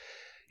with,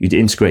 you'd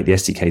integrate the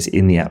SDKs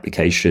in the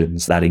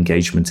applications that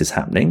engagement is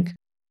happening.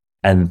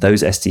 And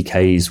those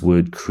SDKs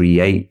would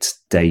create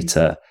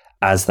data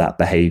as that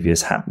behavior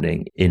is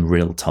happening in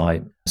real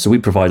time. So we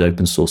provide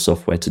open source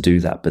software to do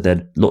that, but there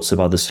are lots of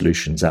other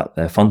solutions out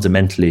there.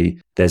 Fundamentally,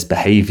 there's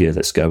behavior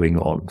that's going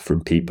on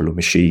from people or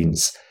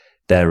machines.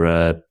 There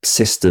are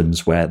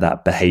systems where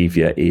that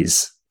behavior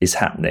is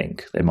happening.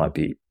 There might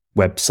be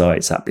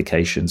websites,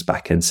 applications,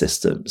 backend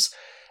systems.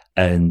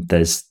 And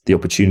there's the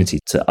opportunity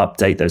to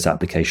update those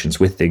applications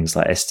with things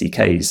like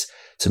SDKs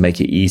to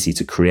make it easy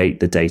to create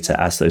the data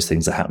as those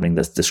things are happening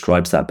that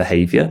describes that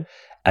behavior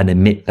and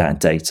emit that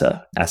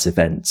data as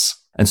events.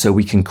 And so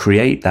we can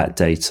create that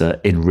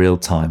data in real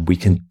time. We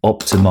can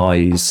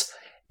optimize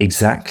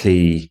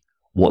exactly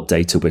what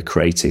data we're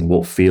creating,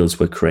 what fields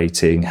we're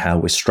creating, how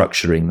we're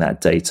structuring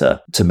that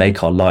data to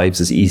make our lives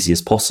as easy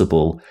as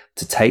possible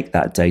to take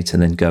that data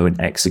and then go and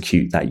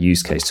execute that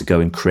use case, to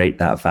go and create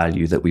that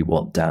value that we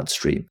want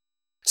downstream.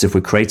 So if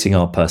we're creating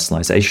our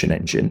personalization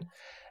engine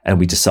and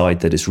we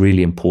decide that it's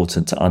really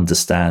important to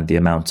understand the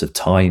amount of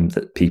time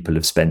that people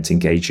have spent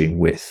engaging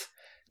with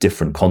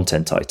different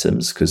content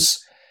items,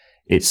 because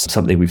it's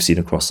something we've seen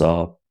across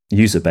our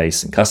user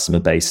base and customer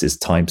base, is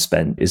time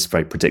spent is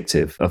very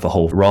predictive of a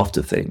whole raft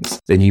of things.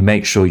 Then you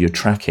make sure you're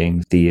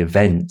tracking the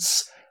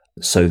events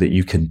so that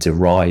you can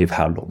derive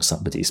how long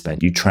somebody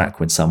spent. You track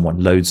when someone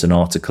loads an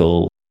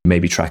article,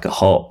 maybe track a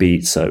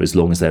heartbeat. So as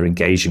long as they're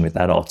engaging with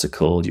that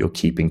article, you're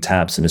keeping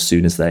tabs. And as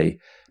soon as they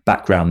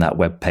background that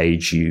web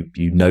page, you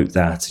note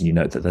that, and you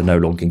note that they're no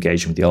longer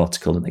engaging with the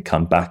article, and they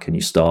come back and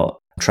you start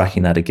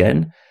tracking that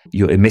again.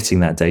 You're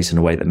emitting that data in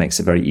a way that makes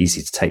it very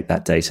easy to take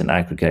that data and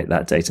aggregate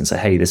that data and say,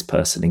 hey, this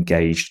person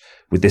engaged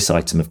with this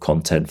item of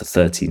content for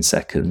 13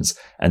 seconds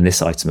and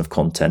this item of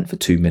content for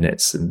 2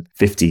 minutes and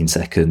 15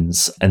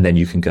 seconds. And then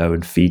you can go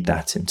and feed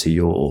that into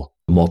your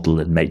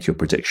model and make your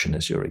prediction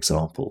as your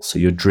example. So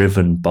you're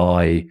driven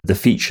by the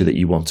feature that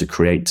you want to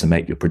create to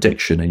make your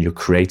prediction, and you're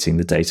creating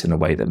the data in a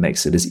way that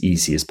makes it as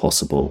easy as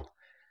possible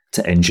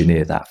to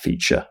engineer that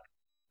feature.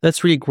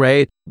 That's really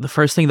great. The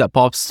first thing that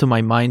pops to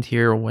my mind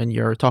here when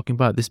you're talking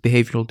about this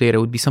behavioral data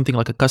would be something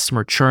like a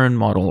customer churn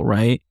model,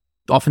 right?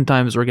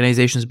 Oftentimes,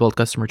 organizations build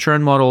customer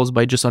churn models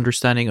by just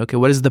understanding, okay,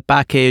 what is the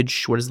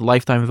package? What is the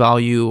lifetime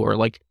value? Or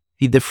like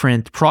the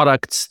different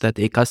products that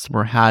a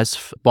customer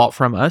has bought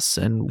from us.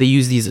 And they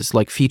use these as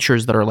like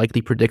features that are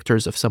likely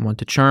predictors of someone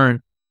to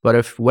churn.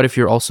 But what if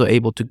you're also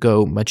able to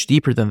go much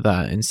deeper than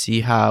that and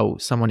see how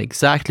someone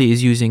exactly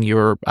is using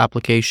your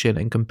application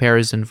in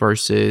comparison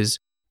versus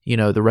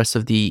the rest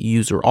of the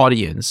user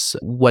audience,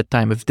 what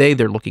time of day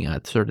they're looking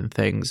at certain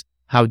things,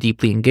 how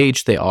deeply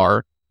engaged they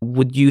are.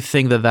 Would you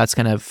think that that's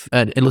kind of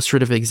an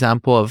illustrative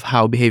example of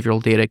how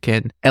behavioral data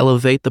can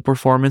elevate the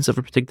performance of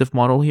a predictive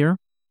model here?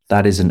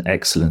 That is an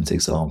excellent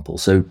example.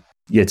 So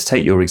to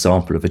take your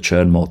example of a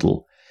churn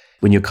model,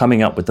 when you're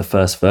coming up with the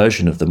first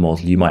version of the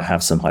model, you might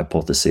have some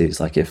hypotheses,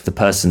 like if the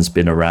person's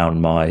been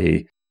around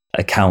my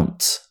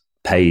account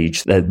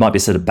page, there might be a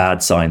set of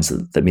bad signs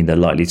that mean they're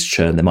likely to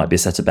churn. There might be a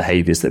set of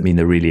behaviors that mean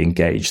they're really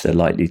engaged. They're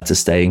likely to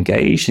stay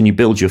engaged. And you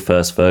build your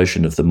first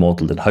version of the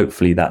model, and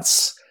hopefully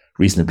that's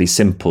reasonably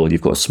simple.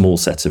 You've got a small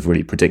set of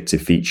really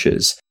predictive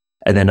features.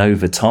 And then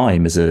over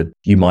time,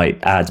 you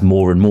might add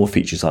more and more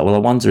features. Like, well, I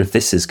wonder if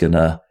this is going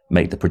to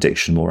make the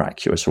prediction more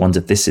accurate. I wonder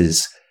if this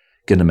is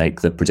going to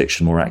make the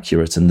prediction more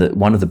accurate. And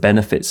one of the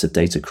benefits of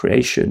data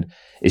creation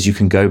is you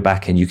can go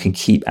back and you can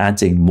keep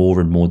adding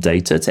more and more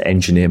data to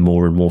engineer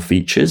more and more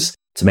features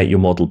to make your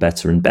model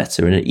better and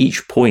better. And at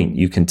each point,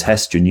 you can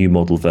test your new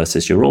model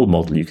versus your old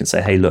model. You can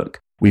say, hey, look,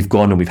 we've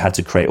gone and we've had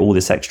to create all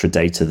this extra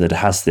data that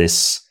has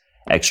this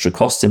extra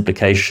cost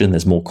implication.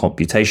 There's more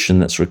computation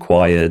that's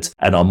required,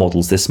 and our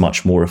model's this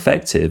much more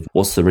effective.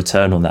 What's the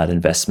return on that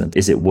investment?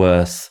 Is it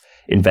worth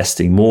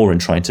investing more and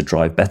trying to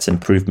drive better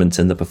improvement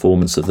in the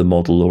performance of the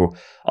model, or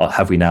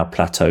have we now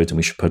plateaued and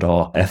we should put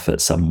our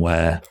effort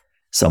somewhere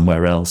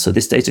else? So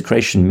this data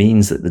creation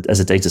means that as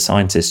a data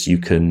scientist, you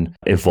can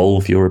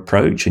evolve your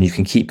approach and you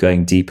can keep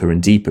going deeper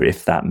and deeper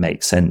if that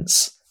makes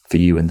sense for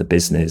you and the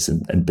business,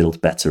 and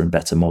build better and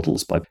better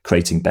models by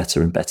creating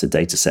better and better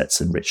data sets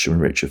and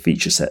richer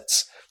feature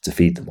sets to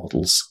feed the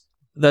models.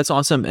 That's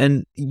awesome.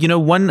 And,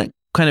 one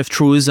kind of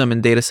truism in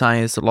data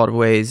science, a lot of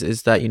ways,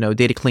 is that,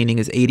 data cleaning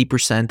is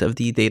 80% of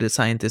the data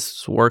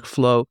scientist's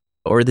workflow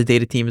or the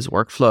data team's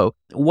workflow.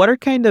 What are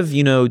kind of,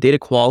 data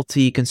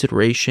quality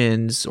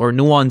considerations or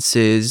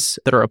nuances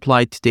that are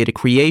applied to data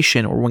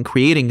creation or when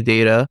creating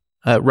data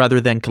rather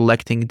than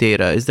collecting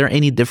data? Is there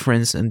any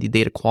difference in the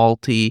data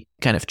quality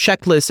kind of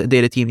checklist a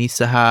data team needs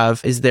to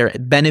have? Is there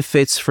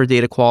benefits for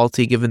data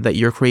quality given that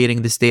you're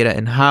creating this data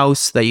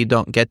in-house that you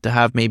don't get to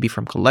have maybe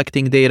from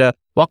collecting data?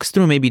 Walk us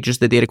through maybe just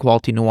the data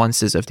quality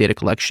nuances of data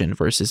collection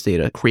versus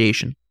data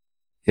creation.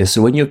 Yeah,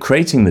 so when you're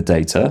creating the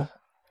data,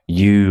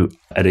 you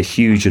at a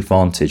huge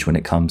advantage when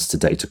it comes to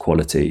data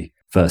quality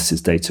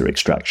versus data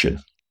extraction.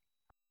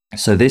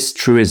 So this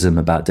truism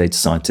about data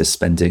scientists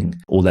spending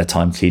all their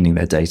time cleaning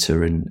their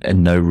data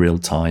and no real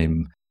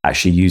time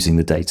actually using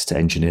the data to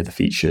engineer the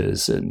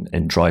features and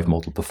drive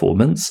model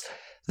performance,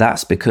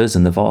 that's because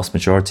in the vast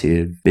majority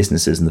of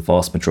businesses and the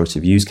vast majority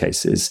of use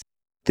cases,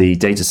 the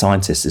data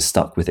scientist is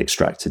stuck with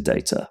extracted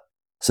data.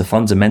 So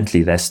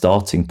fundamentally, their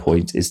starting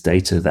point is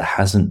data that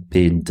hasn't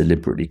been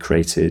deliberately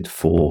created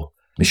for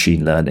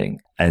machine learning.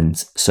 And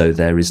so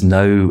there is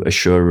no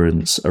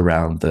assurance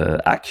around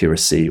the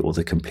accuracy or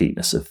the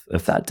completeness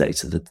of that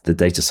data. The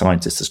data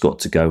scientist has got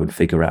to go and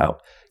figure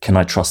out, can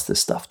I trust this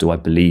stuff? Do I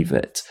believe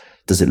it?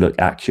 Does it look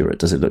accurate?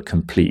 Does it look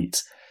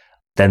complete?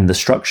 Then the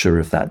structure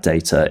of that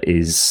data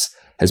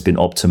has been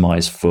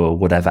optimized for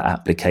whatever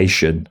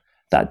application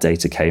that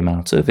data came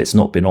out of. It's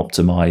not been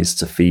optimized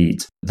to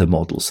feed the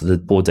model. So the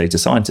poor data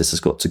scientist has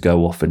got to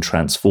go off and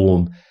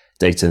transform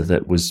data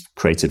that was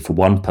created for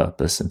one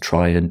purpose and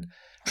try and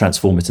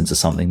transform it into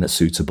something that's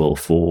suitable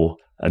for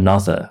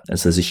another. And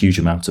so there's a huge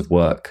amount of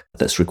work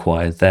that's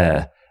required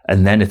there.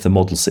 And then if the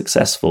model's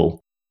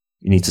successful,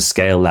 you need to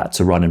scale that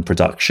to run in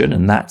production,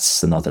 and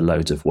that's another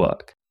load of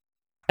work.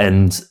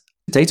 And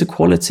data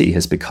quality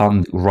has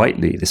become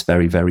rightly this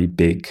very, very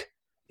big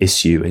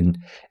issue. And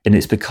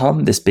it's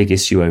become this big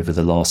issue over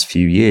the last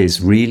few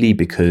years, really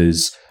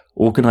because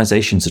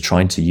organizations are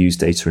trying to use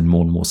data in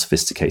more and more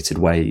sophisticated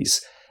ways.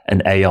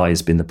 And AI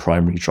has been the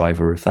primary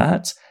driver of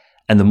that.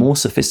 And the more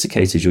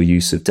sophisticated your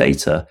use of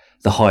data,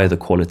 the higher the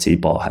quality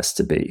bar has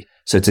to be.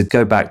 So to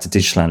go back to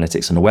digital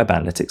analytics and a web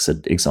analytics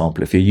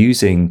example, if you're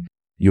using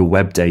your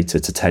web data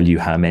to tell you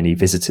how many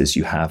visitors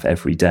you have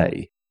every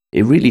day,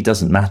 it really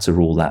doesn't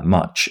matter all that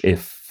much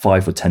if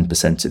 5 or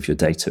 10% of your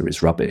data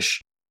is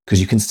rubbish, because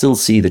you can still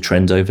see the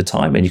trend over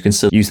time and you can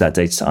still use that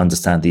data to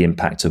understand the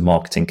impact of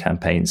marketing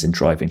campaigns in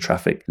driving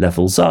traffic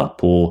levels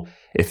up, or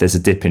if there's a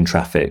dip in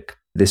traffic,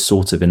 this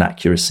sort of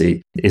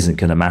inaccuracy isn't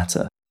going to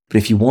matter. But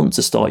if you want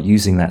to start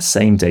using that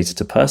same data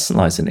to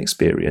personalize an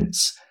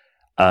experience,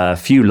 a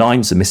few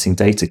lines of missing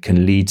data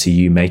can lead to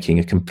you making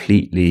a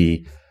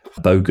completely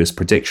bogus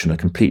prediction or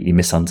completely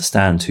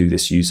misunderstand who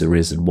this user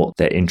is and what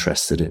they're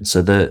interested in.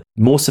 So the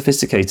more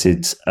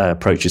sophisticated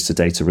approaches to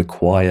data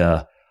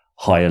require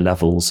higher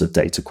levels of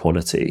data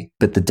quality.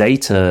 But the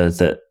data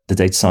that the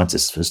data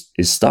scientist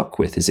is stuck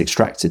with is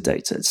extracted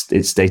data.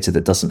 It's data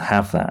that doesn't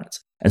have that.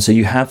 And so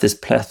you have this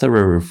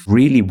plethora of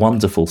really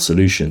wonderful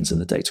solutions in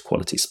the data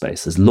quality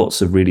space. There's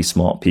lots of really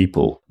smart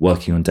people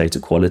working on data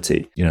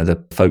quality. You know,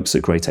 the folks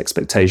at Great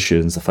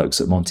Expectations, the folks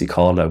at Monte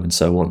Carlo and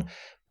so on.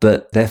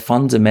 But they're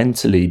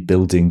fundamentally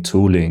building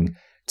tooling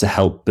to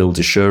help build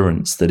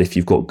assurance that if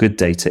you've got good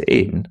data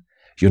in,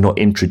 you're not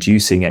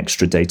introducing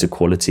extra data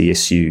quality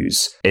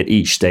issues at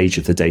each stage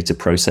of the data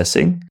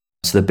processing.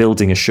 So they're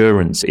building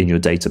assurance in your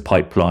data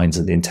pipelines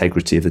and the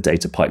integrity of the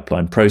data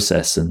pipeline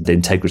process and the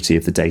integrity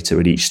of the data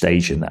at each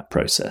stage in that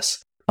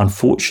process.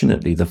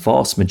 Unfortunately, the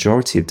vast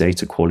majority of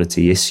data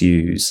quality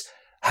issues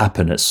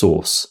happen at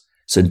source.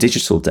 So in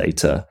digital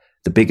data,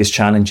 the biggest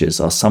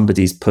challenges are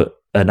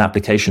an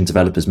application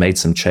developer's made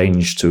some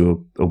change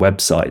to a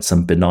website,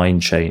 some benign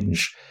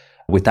change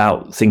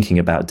without thinking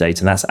about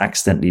data, and that's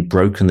accidentally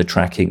broken the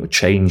tracking or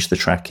changed the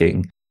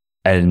tracking,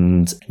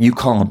 and you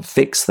can't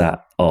fix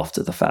that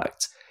after the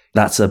fact.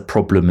 That's a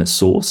problem at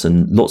source,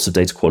 and lots of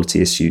data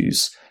quality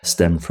issues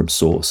stem from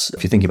source.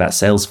 If you're thinking about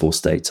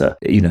Salesforce data,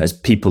 as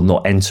people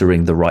not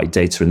entering the right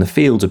data in the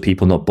field or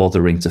people not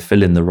bothering to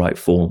fill in the right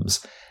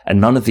forms. And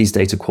none of these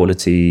data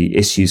quality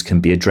issues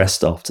can be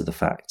addressed after the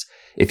fact.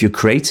 If you're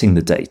creating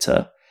the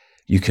data,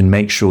 you can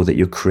make sure that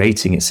you're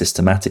creating it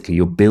systematically.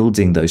 You're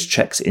building those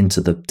checks into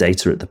the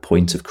data at the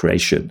point of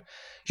creation.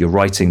 You're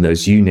writing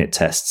those unit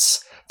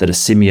tests that are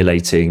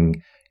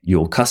simulating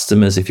your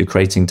customers if you're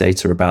creating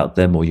data about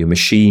them, or your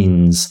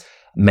machines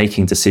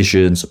making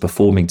decisions or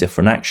performing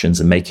different actions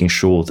and making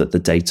sure that the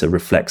data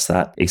reflects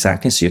that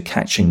exactly. So you're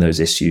catching those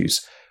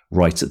issues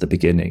right at the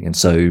beginning. And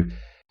so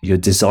you're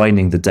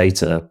designing the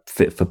data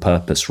fit for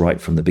purpose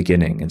right from the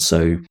beginning. And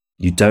so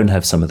you don't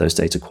have some of those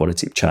data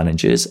quality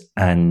challenges,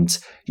 and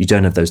you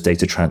don't have those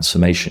data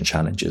transformation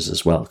challenges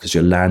as well, because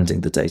you're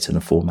landing the data in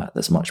a format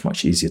that's much,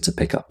 much easier to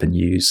pick up and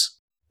use.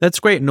 That's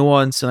great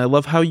nuance. And I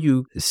love how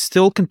you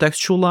still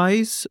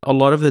contextualize a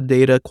lot of the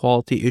data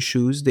quality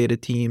issues data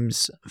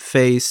teams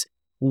face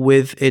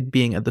with it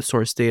being at the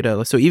source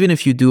data. So even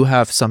if you do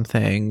have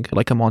something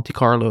like a Monte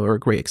Carlo or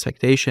Great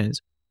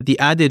Expectations, the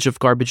adage of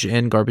garbage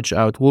in, garbage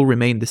out will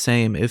remain the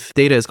same if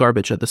data is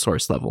garbage at the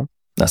source level.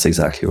 That's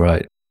exactly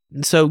right.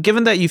 So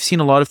given that you've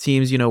seen a lot of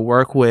teams,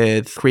 work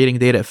with creating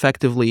data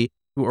effectively,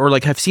 or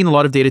have seen a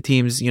lot of data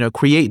teams,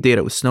 create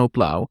data with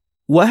Snowplow,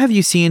 what have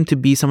you seen to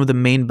be some of the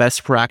main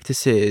best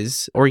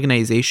practices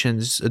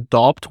organizations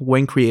adopt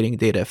when creating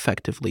data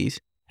effectively?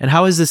 And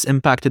how has this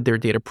impacted their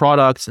data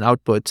products and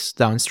outputs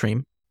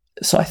downstream?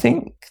 So I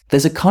think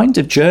there's a kind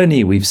of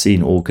journey we've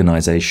seen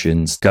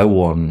organizations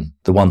go on,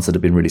 the ones that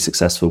have been really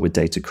successful with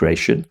data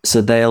creation. So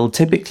they'll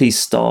typically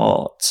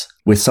start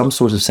with some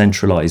sort of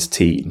centralized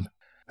team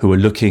who are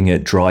looking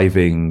at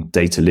driving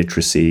data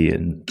literacy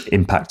and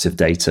impact of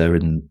data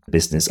and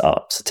business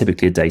up. So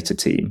typically a data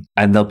team.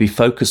 And they'll be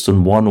focused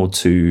on one or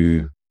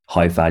two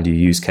high value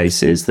use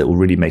cases that will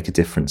really make a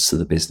difference to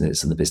the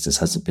business and the business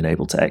hasn't been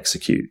able to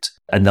execute.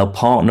 And they'll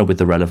partner with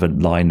the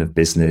relevant line of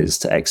business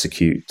to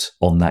execute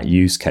on that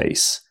use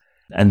case.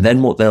 And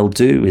then what they'll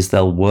do is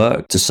they'll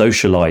work to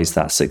socialize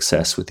that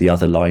success with the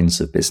other lines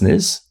of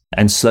business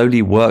and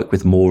slowly work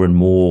with more and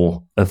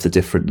more of the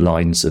different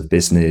lines of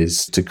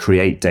business to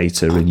create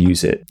data and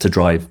use it to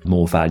drive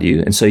more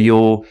value. And so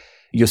you're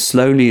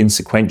slowly and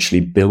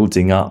sequentially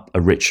building up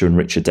a richer and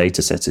richer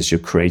data set as you're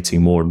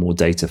creating more and more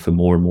data for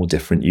more and more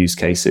different use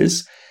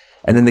cases.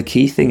 And then the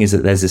key thing is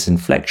that there's this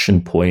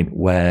inflection point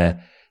where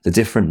the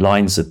different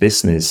lines of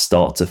business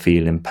start to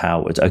feel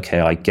empowered. Okay,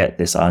 I get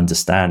this. I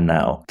understand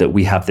now that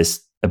we have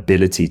this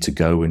ability to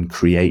go and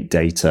create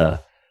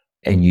data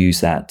and use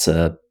that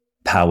to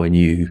power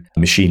new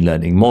machine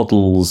learning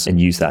models and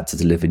use that to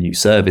deliver new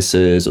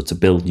services or to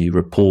build new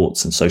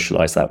reports and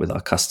socialize that with our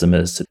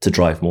customers to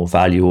drive more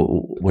value or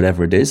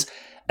whatever it is.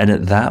 And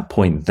at that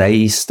point,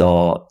 they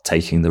start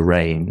taking the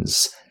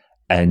reins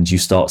and you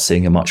start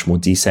seeing a much more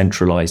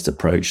decentralized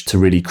approach to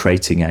really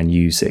creating and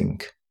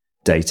using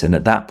data. And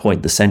at that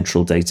point, the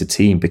central data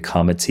team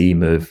become a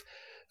team of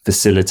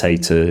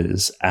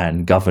facilitators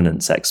and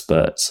governance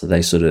experts. So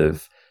they sort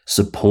of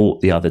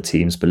support the other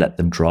teams, but let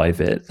them drive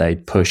it. They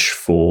push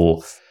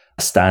for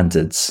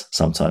standards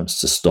sometimes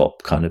to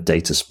stop kind of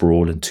data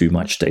sprawl and too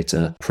much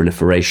data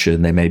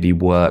proliferation. They maybe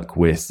work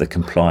with the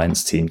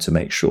compliance team to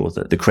make sure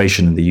that the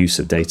creation and the use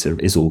of data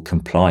is all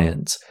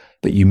compliant.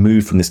 But you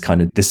move from this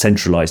kind of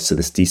decentralized to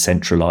this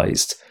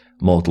decentralized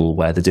model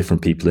where the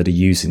different people that are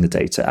using the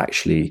data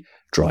actually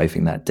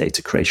driving that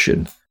data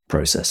creation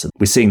process. And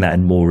we're seeing that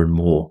in more and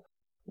more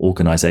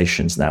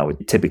organizations now.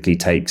 It typically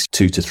takes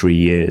 2 to 3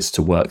 years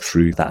to work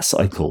through that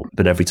cycle.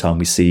 But every time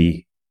we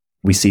see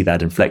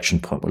that inflection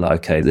point, we're like,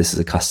 okay, this is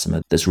a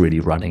customer that's really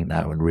running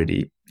now and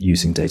really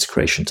using data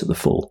creation to the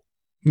full.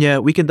 Yeah,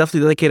 we can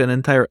definitely dedicate an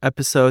entire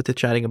episode to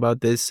chatting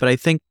about this. But I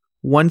think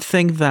one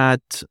thing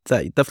that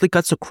definitely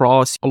cuts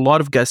across a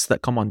lot of guests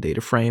that come on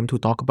Data Framed who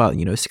talk about,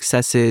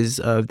 successes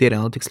of data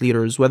analytics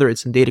leaders, whether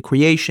it's in data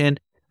creation,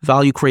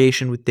 value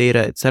creation with data,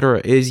 et cetera,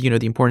 is,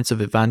 the importance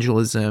of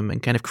evangelism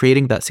and kind of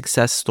creating that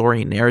success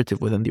story and narrative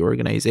within the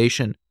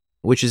organization,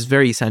 which is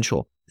very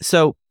essential.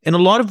 So in a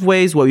lot of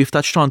ways, what we've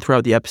touched on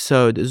throughout the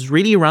episode is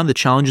really around the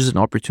challenges and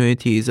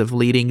opportunities of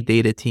leading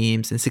data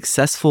teams and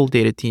successful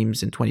data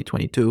teams in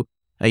 2022.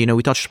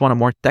 We touched upon a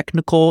more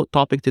technical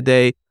topic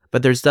today,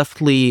 but there's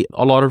definitely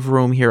a lot of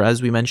room here,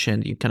 as we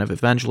mentioned, kind of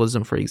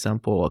evangelism, for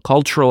example, a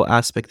cultural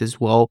aspect as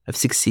well of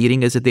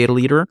succeeding as a data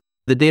leader.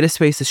 The data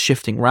space is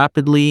shifting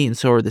rapidly, and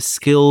so are the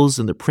skills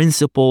and the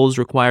principles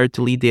required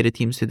to lead data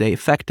teams today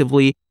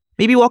effectively.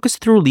 Maybe walk us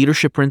through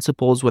leadership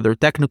principles, whether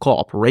technical,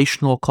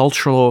 operational,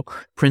 cultural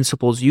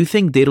principles you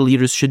think data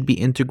leaders should be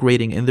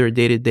integrating in their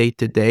day-to-day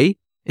today,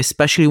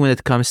 especially when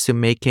it comes to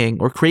making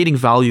or creating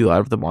value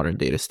out of the modern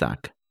data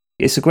stack.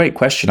 It's a great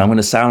question. I'm going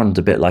to sound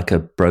a bit like a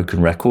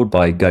broken record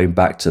by going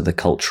back to the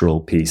cultural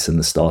piece and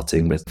the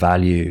starting with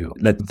value.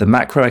 The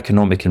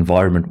macroeconomic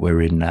environment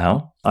we're in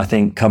now, I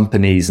think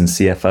companies and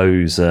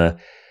CFOs are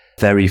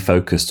very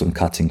focused on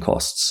cutting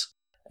costs.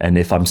 And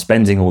if I'm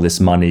spending all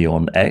this money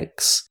on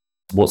X,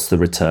 what's the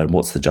return?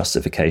 What's the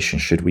justification?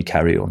 Should we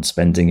carry on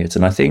spending it?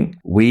 And I think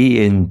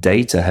we in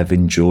data have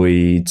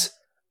enjoyed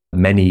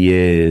many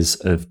years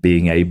of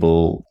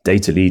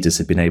data leaders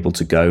have been able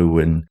to go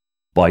and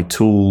buy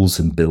tools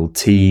and build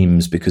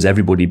teams because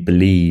everybody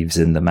believes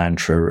in the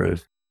mantra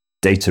of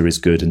data is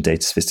good and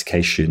data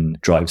sophistication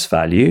drives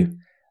value.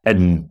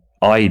 And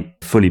I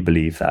fully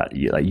believe that.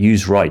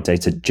 Use right,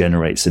 data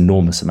generates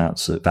enormous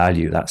amounts of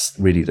value. That's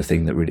really the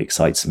thing that really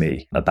excites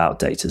me about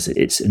data, is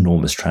its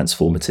enormous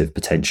transformative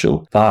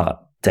potential.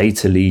 But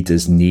data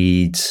leaders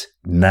need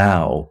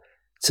now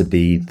to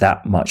be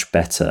that much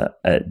better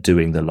at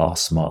doing the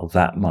last mile,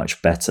 that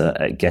much better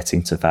at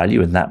getting to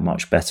value, and that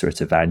much better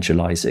at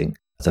evangelizing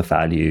the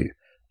value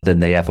than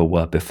they ever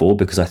were before,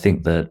 because I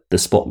think that the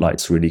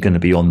spotlight's really going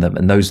to be on them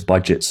and those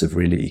budgets have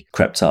really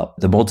crept up.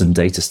 The modern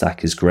data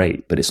stack is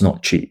great, but it's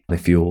not cheap.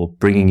 If you're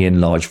bringing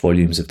in large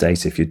volumes of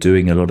data, if you're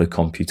doing a lot of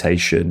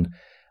computation,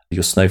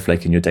 your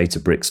Snowflake and your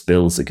Databricks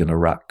bills are going to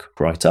rack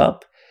right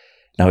up.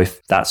 Now,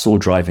 if that's all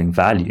driving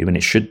value, and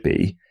it should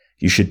be,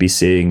 you should be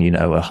seeing,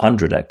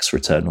 100x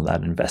return on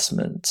that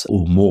investment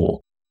or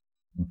more.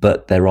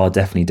 But there are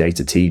definitely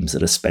data teams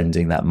that are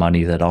spending that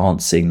money that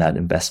aren't seeing that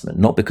investment,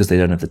 not because they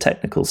don't have the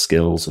technical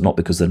skills, or not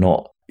because they're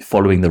not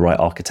following the right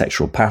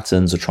architectural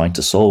patterns or trying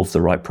to solve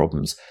the right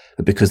problems,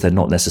 but because they're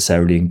not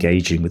necessarily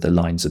engaging with the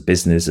lines of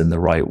business in the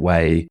right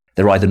way.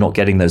 They're either not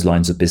getting those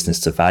lines of business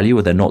to value,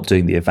 or they're not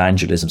doing the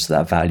evangelism so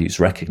that value is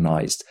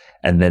recognized.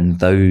 And then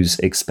those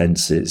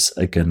expenses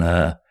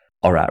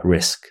are at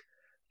risk.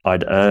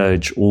 I'd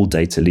urge all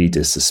data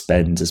leaders to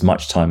spend as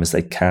much time as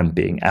they can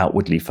being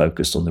outwardly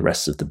focused on the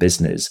rest of the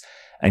business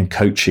and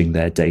coaching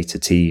their data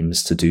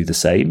teams to do the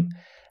same.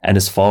 And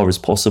as far as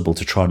possible,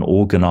 to try and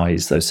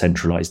organize those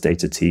centralized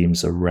data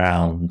teams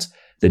around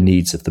the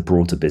needs of the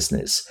broader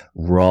business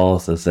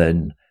rather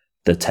than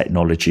the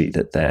technology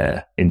that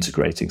they're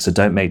integrating. So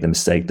don't make the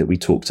mistake that we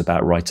talked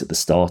about right at the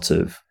start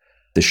of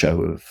the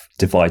show of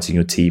dividing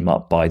your team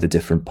up by the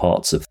different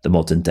parts of the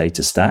modern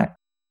data stack.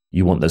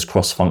 You want those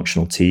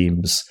cross-functional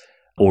teams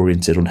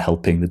oriented on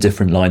helping the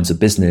different lines of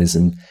business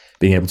and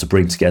being able to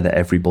bring together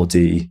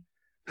everybody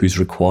who's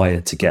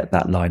required to get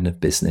that line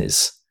of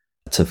business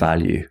to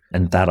value.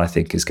 And that, I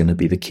think, is going to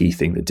be the key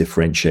thing that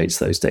differentiates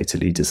those data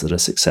leaders that are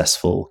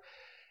successful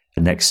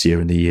next year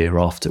and the year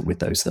after with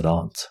those that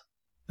aren't.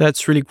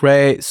 That's really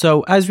great.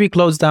 So as we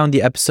close down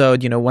the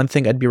episode, one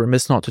thing I'd be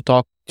remiss not to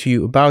talk to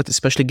you about,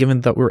 especially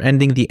given that we're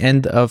ending the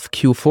end of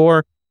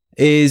Q4,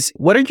 is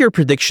what are your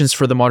predictions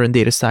for the modern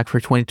data stack for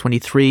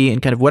 2023,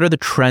 and kind of what are the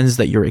trends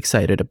that you're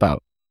excited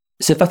about?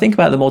 So if I think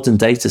about the modern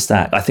data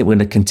stack, I think we're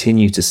going to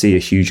continue to see a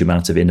huge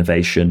amount of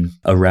innovation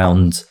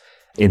around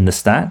in the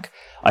stack.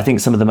 I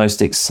think some of the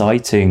most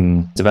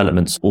exciting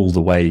developments all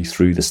the way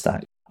through the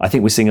stack. I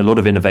think we're seeing a lot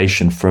of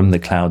innovation from the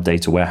cloud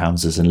data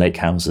warehouses and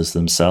lakehouses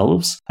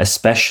themselves,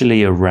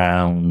 especially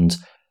around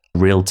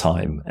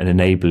real-time and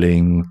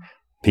enabling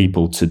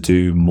people to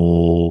do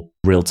more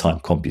real-time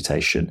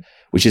computation,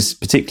 which is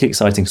particularly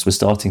exciting because we're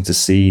starting to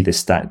see this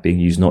stack being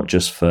used not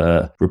just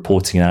for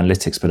reporting and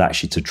analytics, but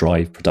actually to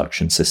drive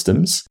production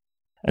systems.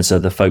 And so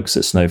the folks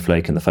at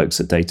Snowflake and the folks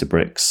at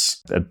Databricks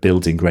are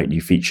building great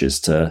new features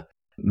to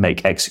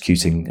make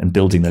executing and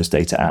building those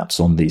data apps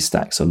on these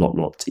stacks a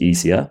lot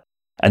easier.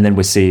 And then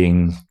we're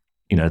seeing,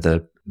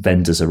 the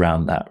vendors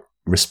around that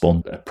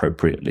respond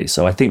appropriately.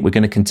 So I think we're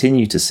going to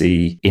continue to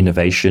see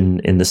innovation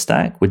in the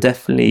stack. We're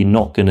definitely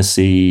not going to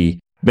see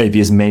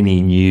maybe as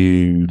many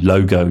new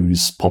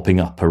logos popping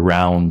up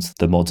around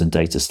the modern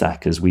data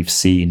stack as we've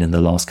seen in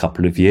the last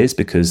couple of years,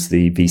 because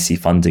the VC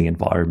funding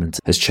environment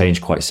has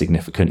changed quite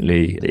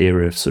significantly. The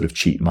era of sort of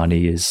cheap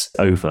money is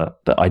over,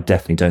 but I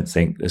definitely don't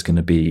think there's going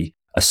to be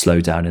a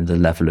slowdown in the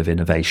level of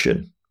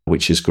innovation,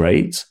 which is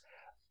great.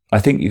 I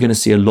think you're going to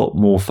see a lot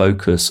more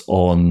focus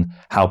on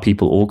how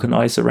people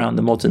organize around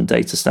the modern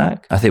data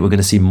stack. I think we're going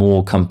to see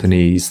more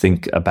companies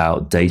think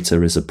about data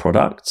as a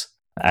product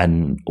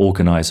and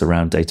organize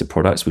around data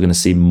products. We're going to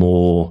see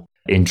more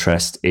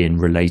interest in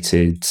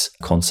related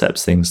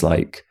concepts, things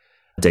like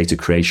data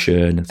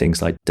creation and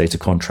things like data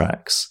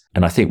contracts.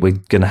 And I think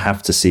we're going to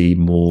have to see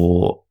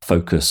more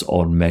focus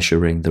on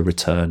measuring the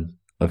return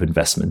of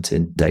investment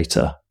in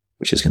data,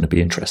 which is going to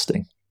be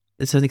interesting.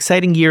 It's an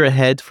exciting year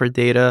ahead for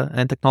data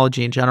and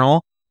technology in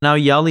general. Now,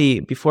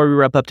 Yali, before we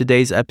wrap up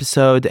today's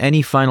episode,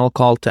 any final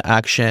call to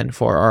action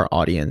for our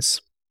audience?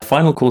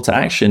 Final call to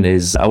action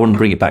is I want to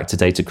bring it back to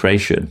data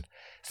creation.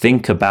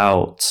 Think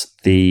about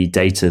the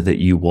data that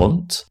you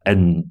want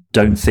and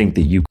don't think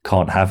that you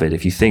can't have it.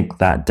 If you think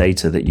that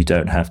data that you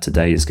don't have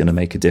today is going to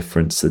make a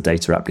difference to the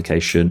data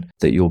application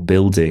that you're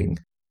building,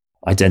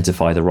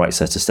 identify the right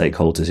set of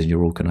stakeholders in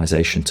your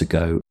organization to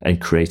go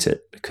and create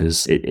it,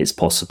 because it's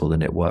possible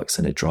and it works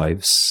and it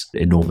drives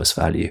enormous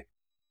value.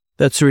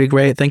 That's really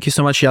great. Thank you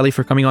so much, Yali,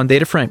 for coming on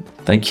DataFrame.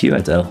 Thank you,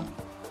 Adel.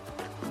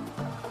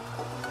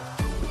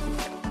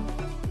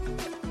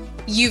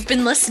 You've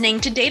been listening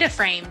to Data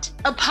Framed,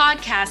 a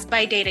podcast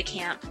by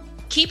DataCamp.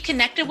 Keep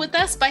connected with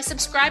us by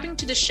subscribing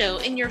to the show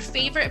in your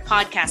favorite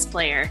podcast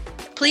player.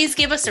 Please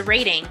give us a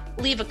rating,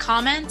 leave a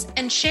comment,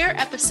 and share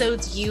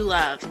episodes you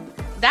love.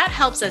 That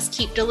helps us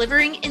keep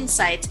delivering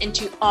insights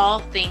into all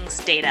things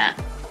data.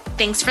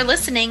 Thanks for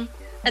listening.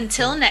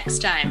 Until next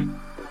time.